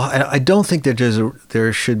 first of all, I don't think that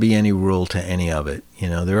there should be any rule to any of it.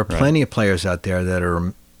 There are plenty of players out there that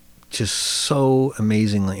are just so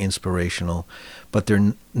amazingly inspirational, but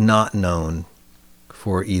they're not known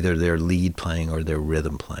for either their lead playing or their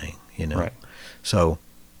rhythm playing, Right. So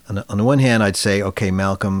on the one hand, I'd say, okay,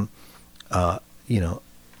 Malcolm,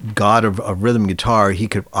 God of rhythm guitar, he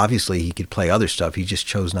could play other stuff. He just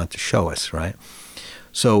chose not to show us, right?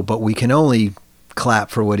 So, but we can only clap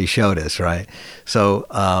for what he showed us, right? So,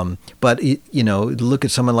 but look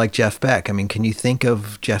at someone like Jeff Beck. I mean, can you think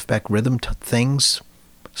of Jeff Beck rhythm things?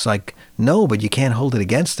 It's like, no, but you can't hold it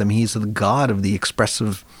against him. He's the god of the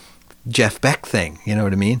expressive Jeff Beck thing. You know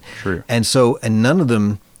what I mean? True. And so, and none of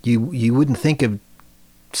them, you wouldn't think of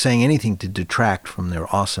saying anything to detract from their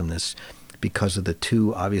awesomeness because of the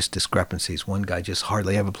two obvious discrepancies. One guy just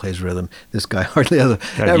hardly ever plays rhythm. This guy hardly ever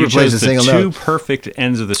plays a single note. You chose the two perfect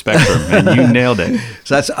ends of the spectrum, and you nailed it.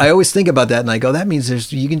 So I always think about that, and I go, that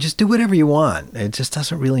means you can just do whatever you want. It just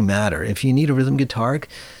doesn't really matter. If you need a rhythm guitar,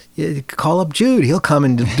 you call up Jude. He'll come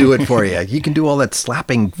and do it for you. You can do all that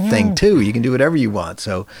slapping thing too. You can do whatever you want.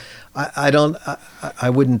 So I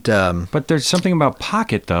wouldn't. But there's something about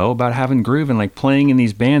pocket though, about having groove and like playing in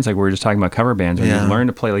these bands, like we were just talking about cover bands. When you learn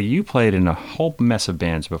to play, like you played in a whole mess of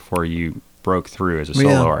bands before you broke through as a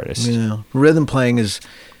solo artist. Yeah. Rhythm playing is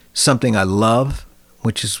something I love,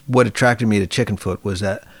 which is what attracted me to Chickenfoot. Was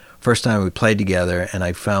that first time we played together, and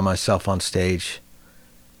I found myself on stage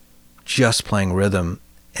just playing rhythm.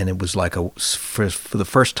 And it was like for the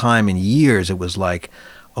first time in years, it was like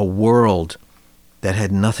a world that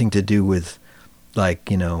had nothing to do with, like,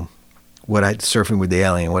 what I'd surfing with the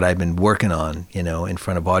alien, what I'd been working on, in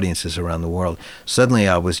front of audiences around the world. Suddenly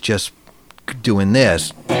I was just doing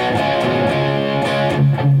this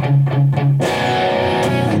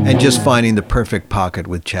and just finding the perfect pocket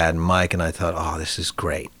with Chad and Mike. And I thought, oh, this is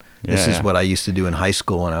great. This is what I used to do in high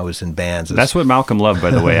school when I was in bands. That's what Malcolm loved,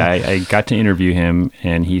 by the way. I got to interview him,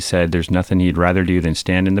 and he said there's nothing he'd rather do than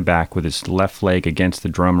stand in the back with his left leg against the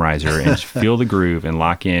drum riser and just feel the groove and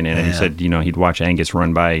lock in. And he said, he'd watch Angus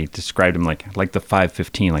run by. He described him like the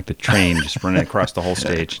 515, like the train just running across the whole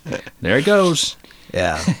stage. There it goes.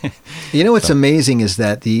 Yeah. What's amazing is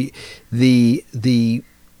that the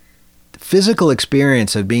physical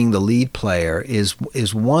experience of being the lead player is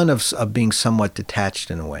one of being somewhat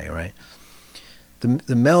detached in a way, right?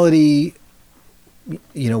 The melody,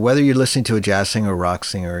 whether you're listening to a jazz singer, rock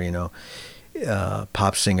singer,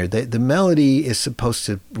 pop singer, the melody is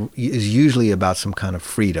usually about some kind of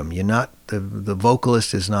freedom. You're not the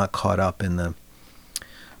vocalist is not caught up in the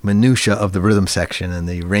minutia of the rhythm section and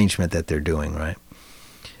the arrangement that they're doing, right?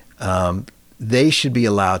 They should be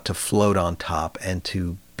allowed to float on top and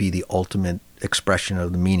to be the ultimate expression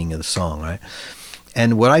of the meaning of the song, right?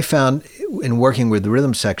 And what I found in working with the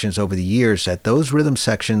rhythm sections over the years, that those rhythm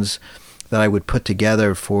sections that I would put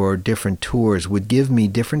together for different tours would give me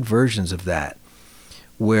different versions of that,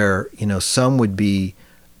 where, some would be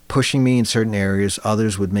pushing me in certain areas,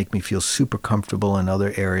 others would make me feel super comfortable in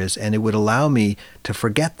other areas, and it would allow me to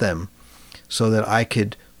forget them so that I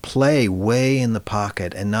could play way in the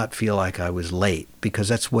pocket and not feel like I was late, because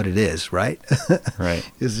that's what it is, right? Right.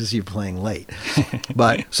 This is you playing late.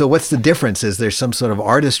 But so what's the difference is there's some sort of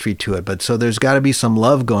artistry to it, but so there's got to be some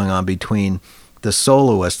love going on between the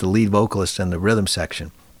soloist, the lead vocalist, and the rhythm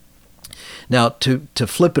section. Now, to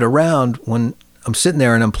flip it around, when I'm sitting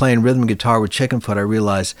there and I'm playing rhythm guitar with Chickenfoot, I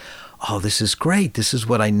realize, oh, this is great. This is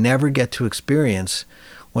what I never get to experience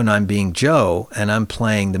when I'm being Joe and I'm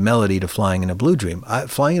playing the melody to Flying in a Blue Dream.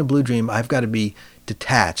 Flying in a Blue Dream, I've got to be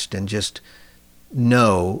detached and just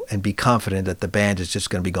know and be confident that the band is just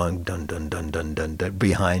going to be going dun, dun, dun, dun, dun, dun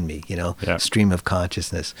behind me, stream of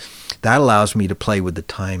consciousness. That allows me to play with the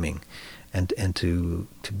timing and to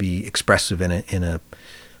be expressive in a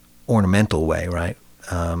ornamental way, right?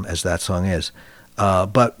 As that song is.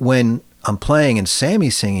 But when I'm playing and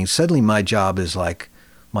Sammy's singing, suddenly my job is like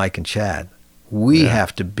Mike and Chad. We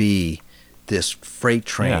have to be this freight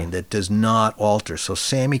train that does not alter, so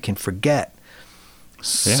Sammy can forget.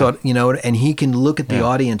 So and he can look at the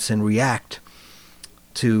audience and react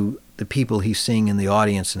to the people he's seeing in the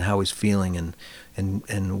audience and how he's feeling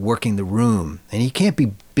and working the room. And he can't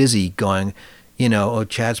be busy going, oh,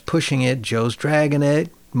 Chad's pushing it, Joe's dragging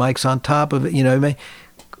it, Mike's on top of it.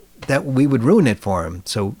 That we would ruin it for him.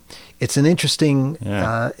 So it's an interesting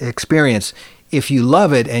experience. If you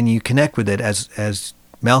love it and you connect with it, as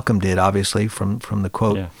Malcolm did, obviously, from the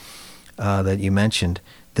quote that you mentioned,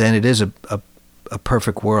 then it is a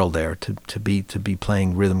perfect world there to be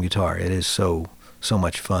playing rhythm guitar. It is so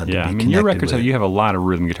much fun. Yeah, to be your records you have a lot of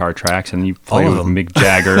rhythm guitar tracks, and you play with Mick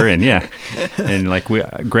Jagger, and and like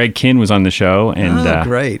Greg Kihn was on the show, and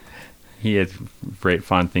great. He had great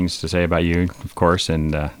fun things to say about you, of course,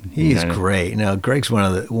 and he's great. Now, Greg's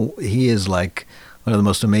he is like one of the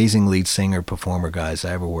most amazing lead singer performer guys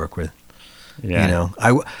I ever work with. Yeah.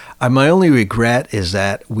 I my only regret is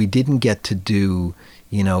that we didn't get to do,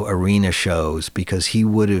 arena shows, because he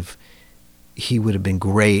would have been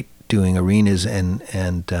great doing arenas and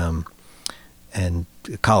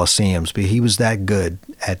coliseums, but he was that good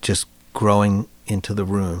at just growing into the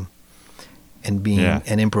room and being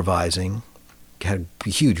and improvising. Had a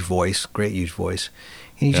huge voice, great huge voice.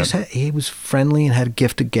 And he was friendly and had a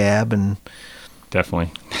gift of gab, and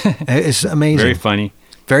definitely. It's amazing.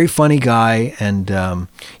 Very funny guy. And,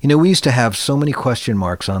 we used to have so many question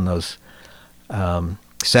marks on those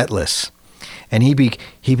set lists. And he'd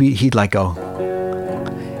like go,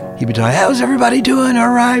 he'd be talking, how's everybody doing?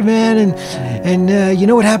 All right, man. And you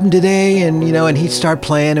know what happened today? And, and he'd start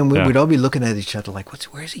playing, and we'd all be looking at each other like,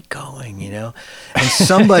 where's he going? And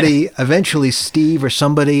somebody, eventually Steve or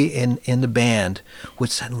somebody in the band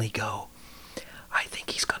would suddenly go, I think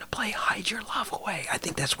he's going to play Hide Your Love Away. I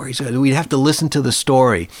think that's where he's going. We'd have to listen to the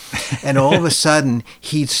story. And all of a sudden,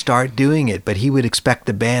 he'd start doing it, but he would expect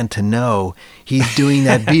the band to know he's doing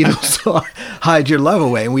that Beatles song, Hide Your Love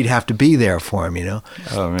Away, and we'd have to be there for him,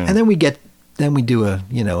 Oh, man. And then we do a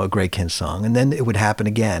Greg Kihn song, and then it would happen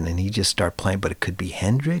again, and he'd just start playing, but it could be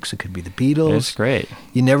Hendrix, it could be the Beatles. It's great.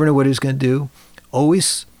 You never know what he was going to do.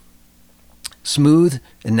 Always smooth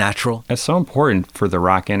and natural. That's so important for the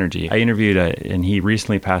rock energy. I interviewed, and he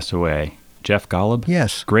recently passed away, Jeff Golub.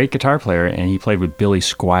 Yes. Great guitar player, and he played with Billy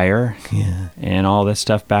Squier and all this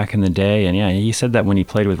stuff back in the day. And he said that when he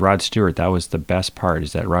played with Rod Stewart, that was the best part,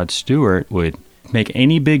 is that Rod Stewart would make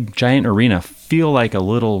any big giant arena feel like a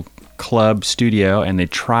little club studio, and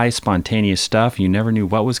they'd try spontaneous stuff. You never knew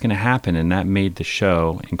what was going to happen, and that made the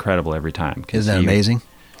show incredible every time. Isn't that amazing?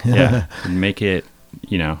 Yeah. Make it,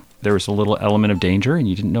 there was a little element of danger, and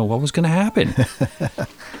you didn't know what was going to happen.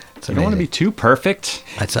 You don't want to be too perfect.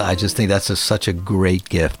 I just think that's such a great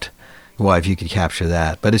gift. Well, if you could capture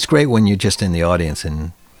that. But it's great when you're just in the audience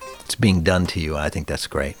and it's being done to you. I think that's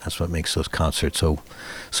great. That's what makes those concerts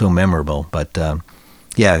so memorable. But,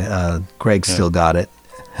 Greg's still got it.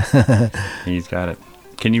 He's got it.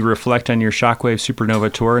 Can you reflect on your Shockwave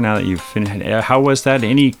Supernova tour now that you've finished? How was that?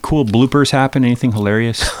 Any cool bloopers happen? Anything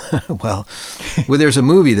hilarious? well, there's a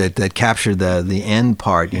movie that captured the end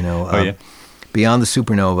part, Beyond the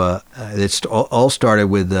Supernova. It all started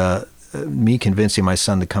with me convincing my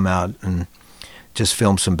son to come out and just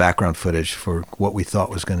film some background footage for what we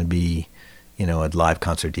thought was going to be, a live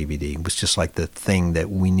concert DVD. It was just like the thing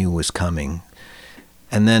that we knew was coming.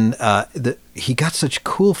 And then he got such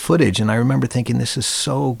cool footage, and I remember thinking, this is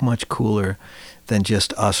so much cooler than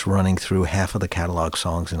just us running through half of the catalog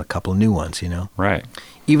songs and a couple of new ones, Right.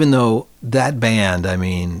 Even though that band,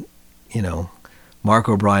 Mark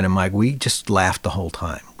O'Brien and Mike, we just laughed the whole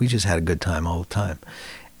time. We just had a good time all the time.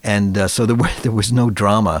 And so there was no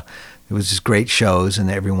drama. It was just great shows,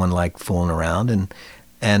 and everyone liked fooling around.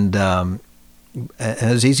 And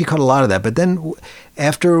ZZ caught a lot of that. But then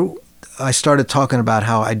after I started talking about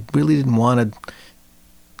how I really didn't want to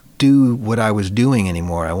do what I was doing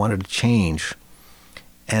anymore, I wanted to change.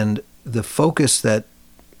 And the focus that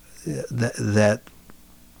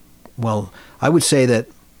well, I would say that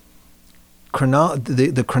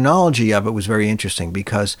the chronology of it was very interesting,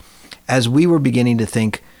 because as we were beginning to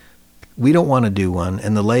think, we don't want to do one,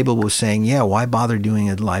 and the label was saying, yeah, why bother doing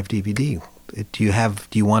a live DVD? Do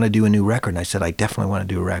you want to do a new record? And I said, I definitely want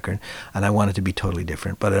to do a record, and I want it to be totally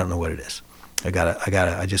different, but I don't know what it is.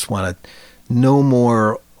 I just want to, no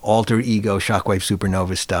more alter ego Shockwave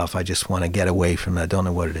Supernova stuff. I just want to get away from that. I don't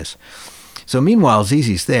know what it is. So meanwhile,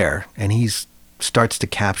 ZZ's there, and he starts to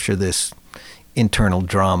capture this internal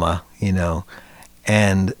drama,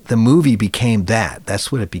 and the movie became that.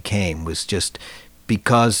 That's what it became, was just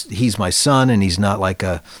because he's my son and he's not like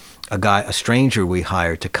a stranger we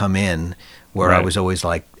hired to come in where Right. I was always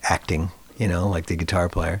like acting, like the guitar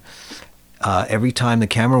player. Every time the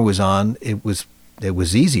camera was on, it was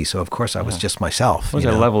easy. So of course I was just myself. What's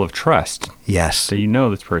a level of trust? Yes. So you know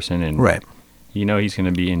this person, and Right. you know he's going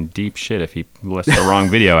to be in deep shit if he lets the wrong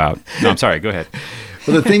video out. No, I'm sorry. Go ahead.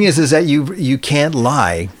 Well, the thing is that you can't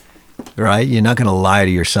lie, right? You're not going to lie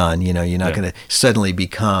to your son. You're not going to suddenly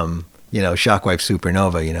become, Shockwave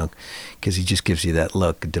Supernova, because he just gives you that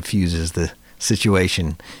look, diffuses the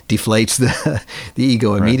situation, deflates the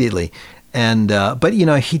ego immediately. And but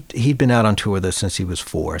he'd been out on tour with us since he was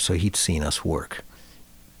 4, so he'd seen us work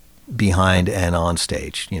behind and on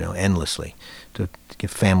stage, endlessly, to get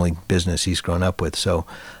family business he's grown up with. So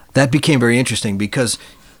that became very interesting, because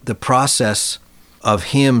the process of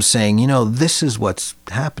him saying, this is what's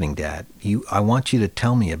happening, Dad. I want you to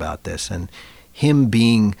tell me about this, and him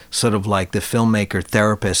being sort of like the filmmaker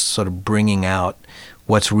therapist, sort of bringing out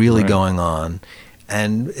what's really going on.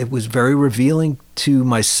 And it was very revealing to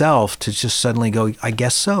myself to just suddenly go, I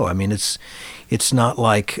guess so. I mean, it's not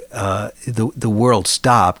like the world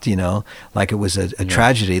stopped, like it was a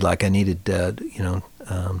tragedy, like I needed,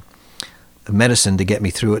 medicine to get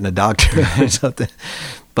me through it, and a doctor or something.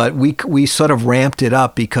 But we sort of ramped it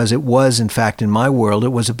up, because it was, in fact, in my world, it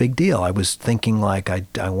was a big deal. I was thinking like,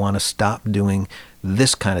 I want to stop doing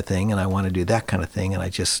this kind of thing, and I want to do that kind of thing,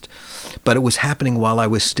 but it was happening while I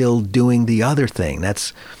was still doing the other thing.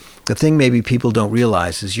 That's the thing maybe people don't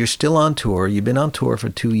realize, is you're still on tour. You've been on tour for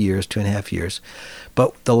 2.5 years,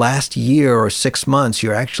 but the last year or 6 months,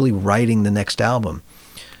 you're actually writing the next album.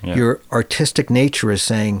 Yeah. Your artistic nature is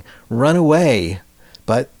saying, run away,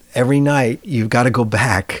 but every night you've got to go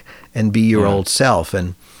back and be your old self.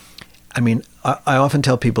 And I mean, I often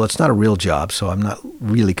tell people it's not a real job, so I'm not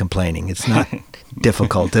really complaining. It's not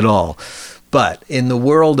difficult at all. But in the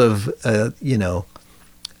world of,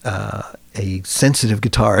 a sensitive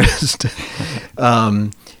guitarist,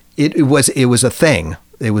 it was a thing.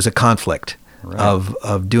 It was a conflict. Right.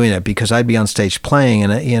 Of doing it, because I'd be on stage playing,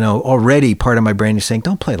 and already part of my brain is saying,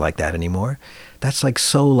 don't play like that anymore. That's like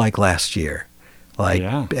last year.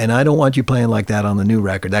 And I don't want you playing like that on the new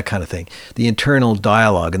record, that kind of thing. The internal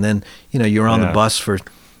dialogue. And then, you're on the bus for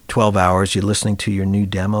 12 hours, you're listening to your new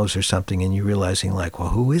demos or something, and you're realizing like, well,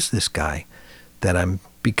 who is this guy that I'm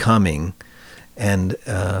becoming? And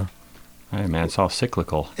hey man, it's all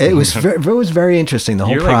cyclical. It was very interesting, the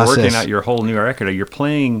whole process. You're like working out your whole new record. You're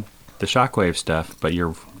playing the Shockwave stuff, but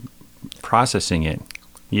you're processing it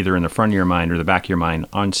either in the front of your mind or the back of your mind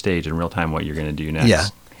on stage in real time, what you're going to do next. Yeah.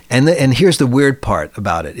 And here's the weird part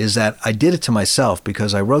about it, is that I did it to myself,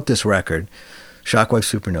 because I wrote this record, Shockwave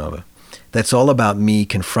Supernova, that's all about me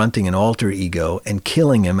confronting an alter ego and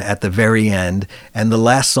killing him at the very end. And the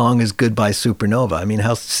last song is Goodbye Supernova. I mean,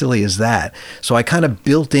 how silly is that? So I kind of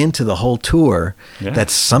built into the whole tour that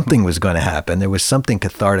something was going to happen. There was something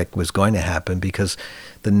cathartic was going to happen, because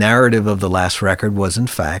the narrative of the last record was, in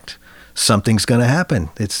fact, something's going to happen.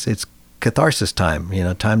 It's catharsis time,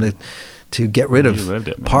 time to get rid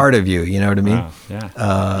of part of you, you know what I mean? Wow,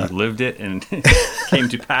 yeah. You lived it and came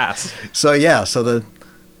to pass. So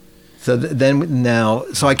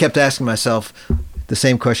I kept asking myself the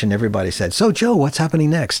same question everybody said. So Joe, what's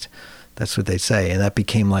happening next? That's what they say. And that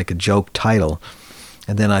became like a joke title.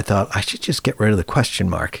 And then I thought I should just get rid of the question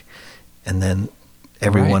mark. And then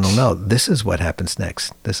everyone will know this is what happens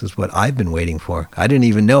next. This is what I've been waiting for. I didn't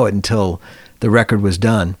even know it until the record was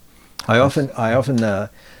done. I often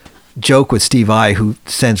joke with Steve Vai, who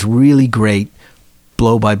sends really great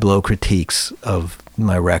blow-by-blow critiques of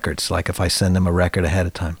my records, like if I send him a record ahead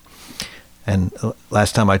of time. And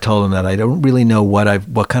last time I told him that I don't really know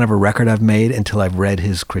what kind of a record I've made until I've read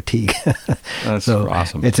his critique. That's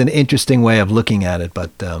awesome. It's an interesting way of looking at it, but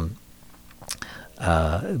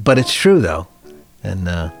it's true though,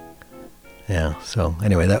 and Yeah. So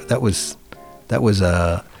anyway, that was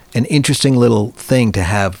an interesting little thing to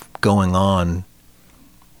have going on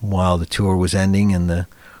while the tour was ending and the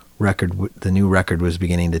new record was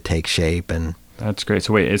beginning to take shape. And that's great.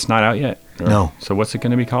 So wait, it's not out yet? Or, no. So what's it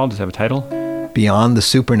going to be called? Does it have a title? Beyond the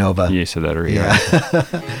Supernova. You said that already. Yeah.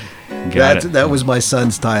 Right? That was my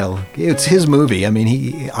son's title. It's his movie. I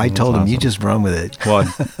mean, I told him, you just run with it.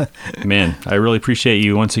 Well, man, I really appreciate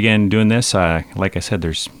you once again doing this. Like I said,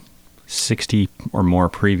 there's 60 or more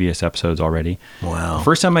previous episodes already. Wow. The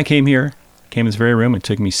first time I came in this very room, it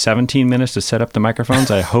took me 17 minutes to set up the microphones.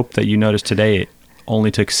 I hope that you noticed today it only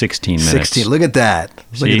took 16 minutes. 16. Look at that.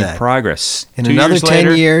 Look See, at that. Progress. In another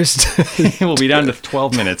 10 years. We'll be down to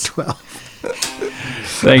 12 minutes. 12.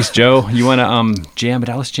 Thanks, Joe. You want to jam it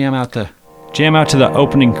out? Let's jam out to the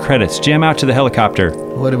opening credits. Jam out to the helicopter.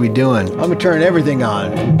 What are we doing? I'm going to turn everything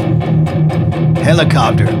on.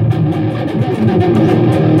 Helicopter.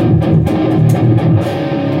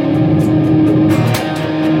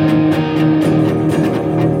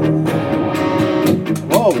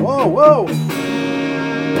 Whoa, whoa, whoa.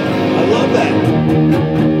 I love that.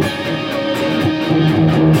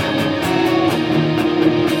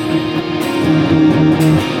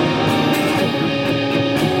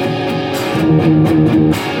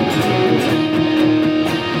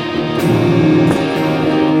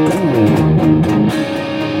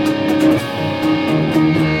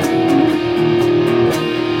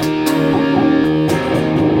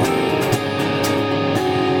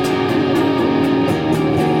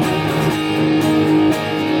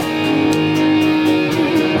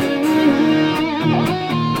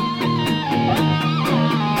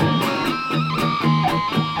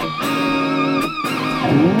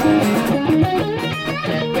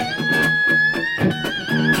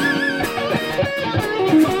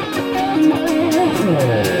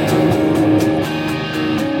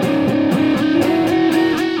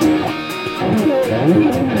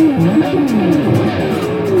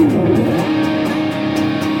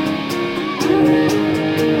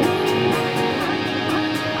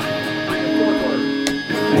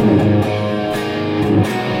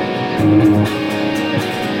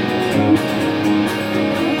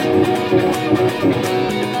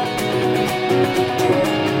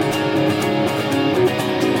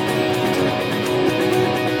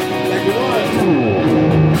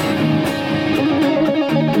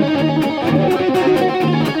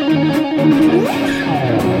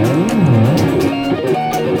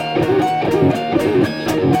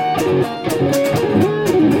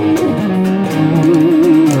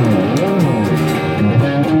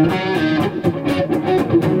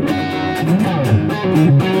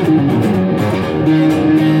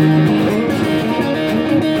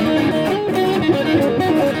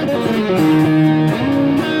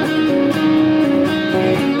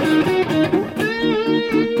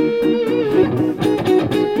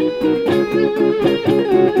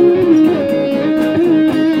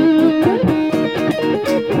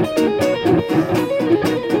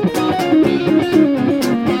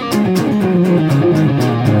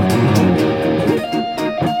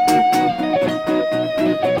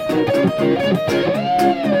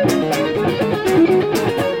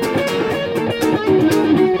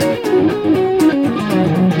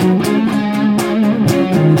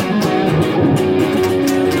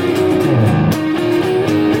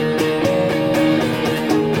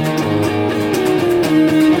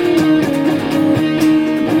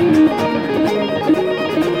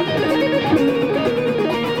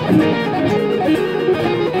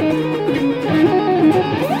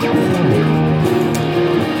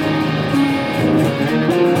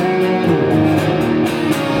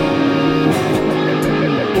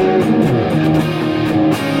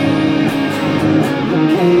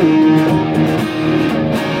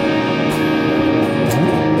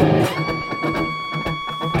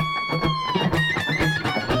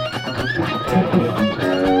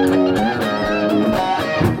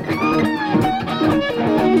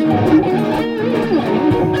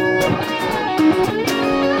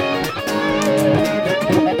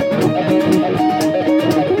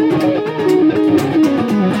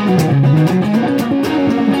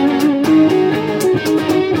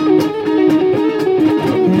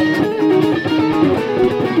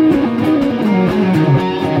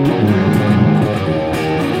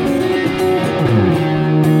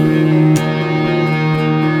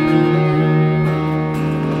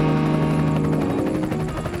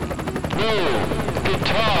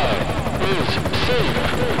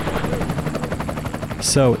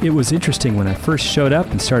 So it was interesting when I first showed up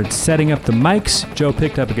and started setting up the mics. Joe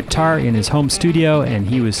picked up a guitar in his home studio and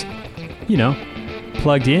he was,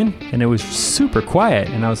 plugged in, and it was super quiet.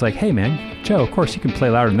 And I was like, hey man, Joe, of course you can play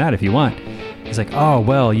louder than that if you want. He's like, oh,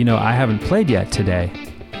 well, I haven't played yet today.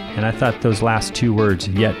 And I thought those last two words,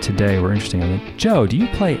 yet today, were interesting. I'm like, Joe, do you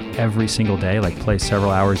play every single day? Like play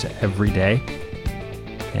several hours every day?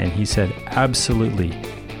 And he said, absolutely,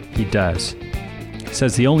 he does. He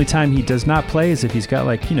says the only time he does not play is if he's got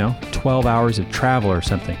 12 hours of travel or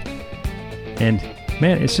something. And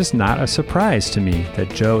man, it's just not a surprise to me that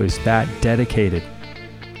Joe is that dedicated.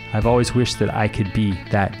 I've always wished that I could be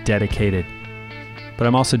that dedicated. But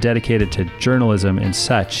I'm also dedicated to journalism and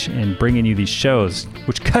such, and bringing you these shows,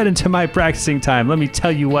 which cut into my practicing time, let me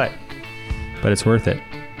tell you what. But it's worth it.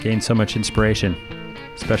 Gained so much inspiration.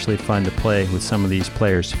 Especially fun to play with some of these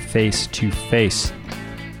players face to face.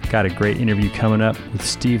 Got a great interview coming up with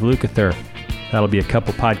Steve Lukather. That'll be a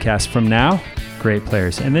couple podcasts from now. Great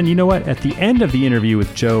players. And then you know what? At the end of the interview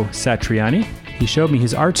with Joe Satriani, he showed me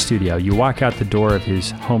his art studio. You walk out the door of his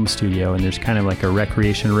home studio and there's kind of like a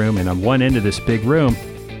recreation room. And on one end of this big room,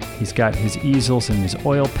 he's got his easels and his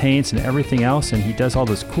oil paints and everything else. And he does all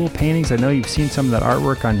those cool paintings. I know you've seen some of that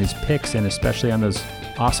artwork on his picks and especially on those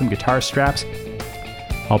awesome guitar straps.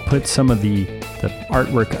 I'll put some of the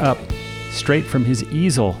artwork up straight from his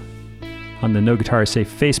easel on the No Guitar Safe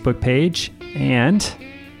Facebook page and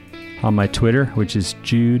on my Twitter, which is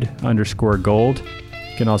Jude_Gold.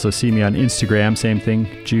 You can also see me on Instagram, same thing,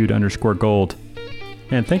 Jude_Gold.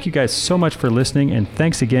 And thank you guys so much for listening, and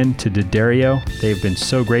thanks again to D'Addario. They've been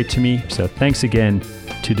so great to me, so thanks again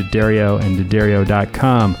to D'Addario and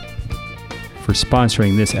D'Addario.com for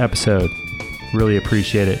sponsoring this episode. Really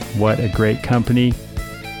appreciate it. What a great company.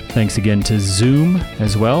 Thanks again to Zoom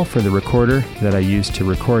as well for the recorder that I used to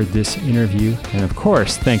record this interview. And of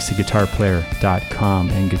course, thanks to GuitarPlayer.com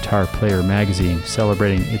and Guitar Player Magazine,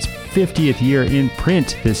 celebrating its 50th year in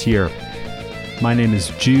print this year. My name is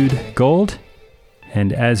Jude Gold,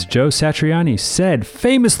 and as Joe Satriani said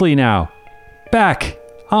famously now, back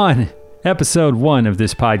on episode 1 of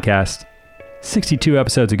this podcast, 62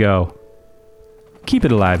 episodes ago. Keep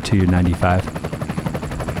it alive to your 95.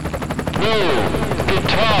 No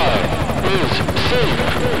guitar is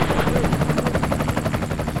safe.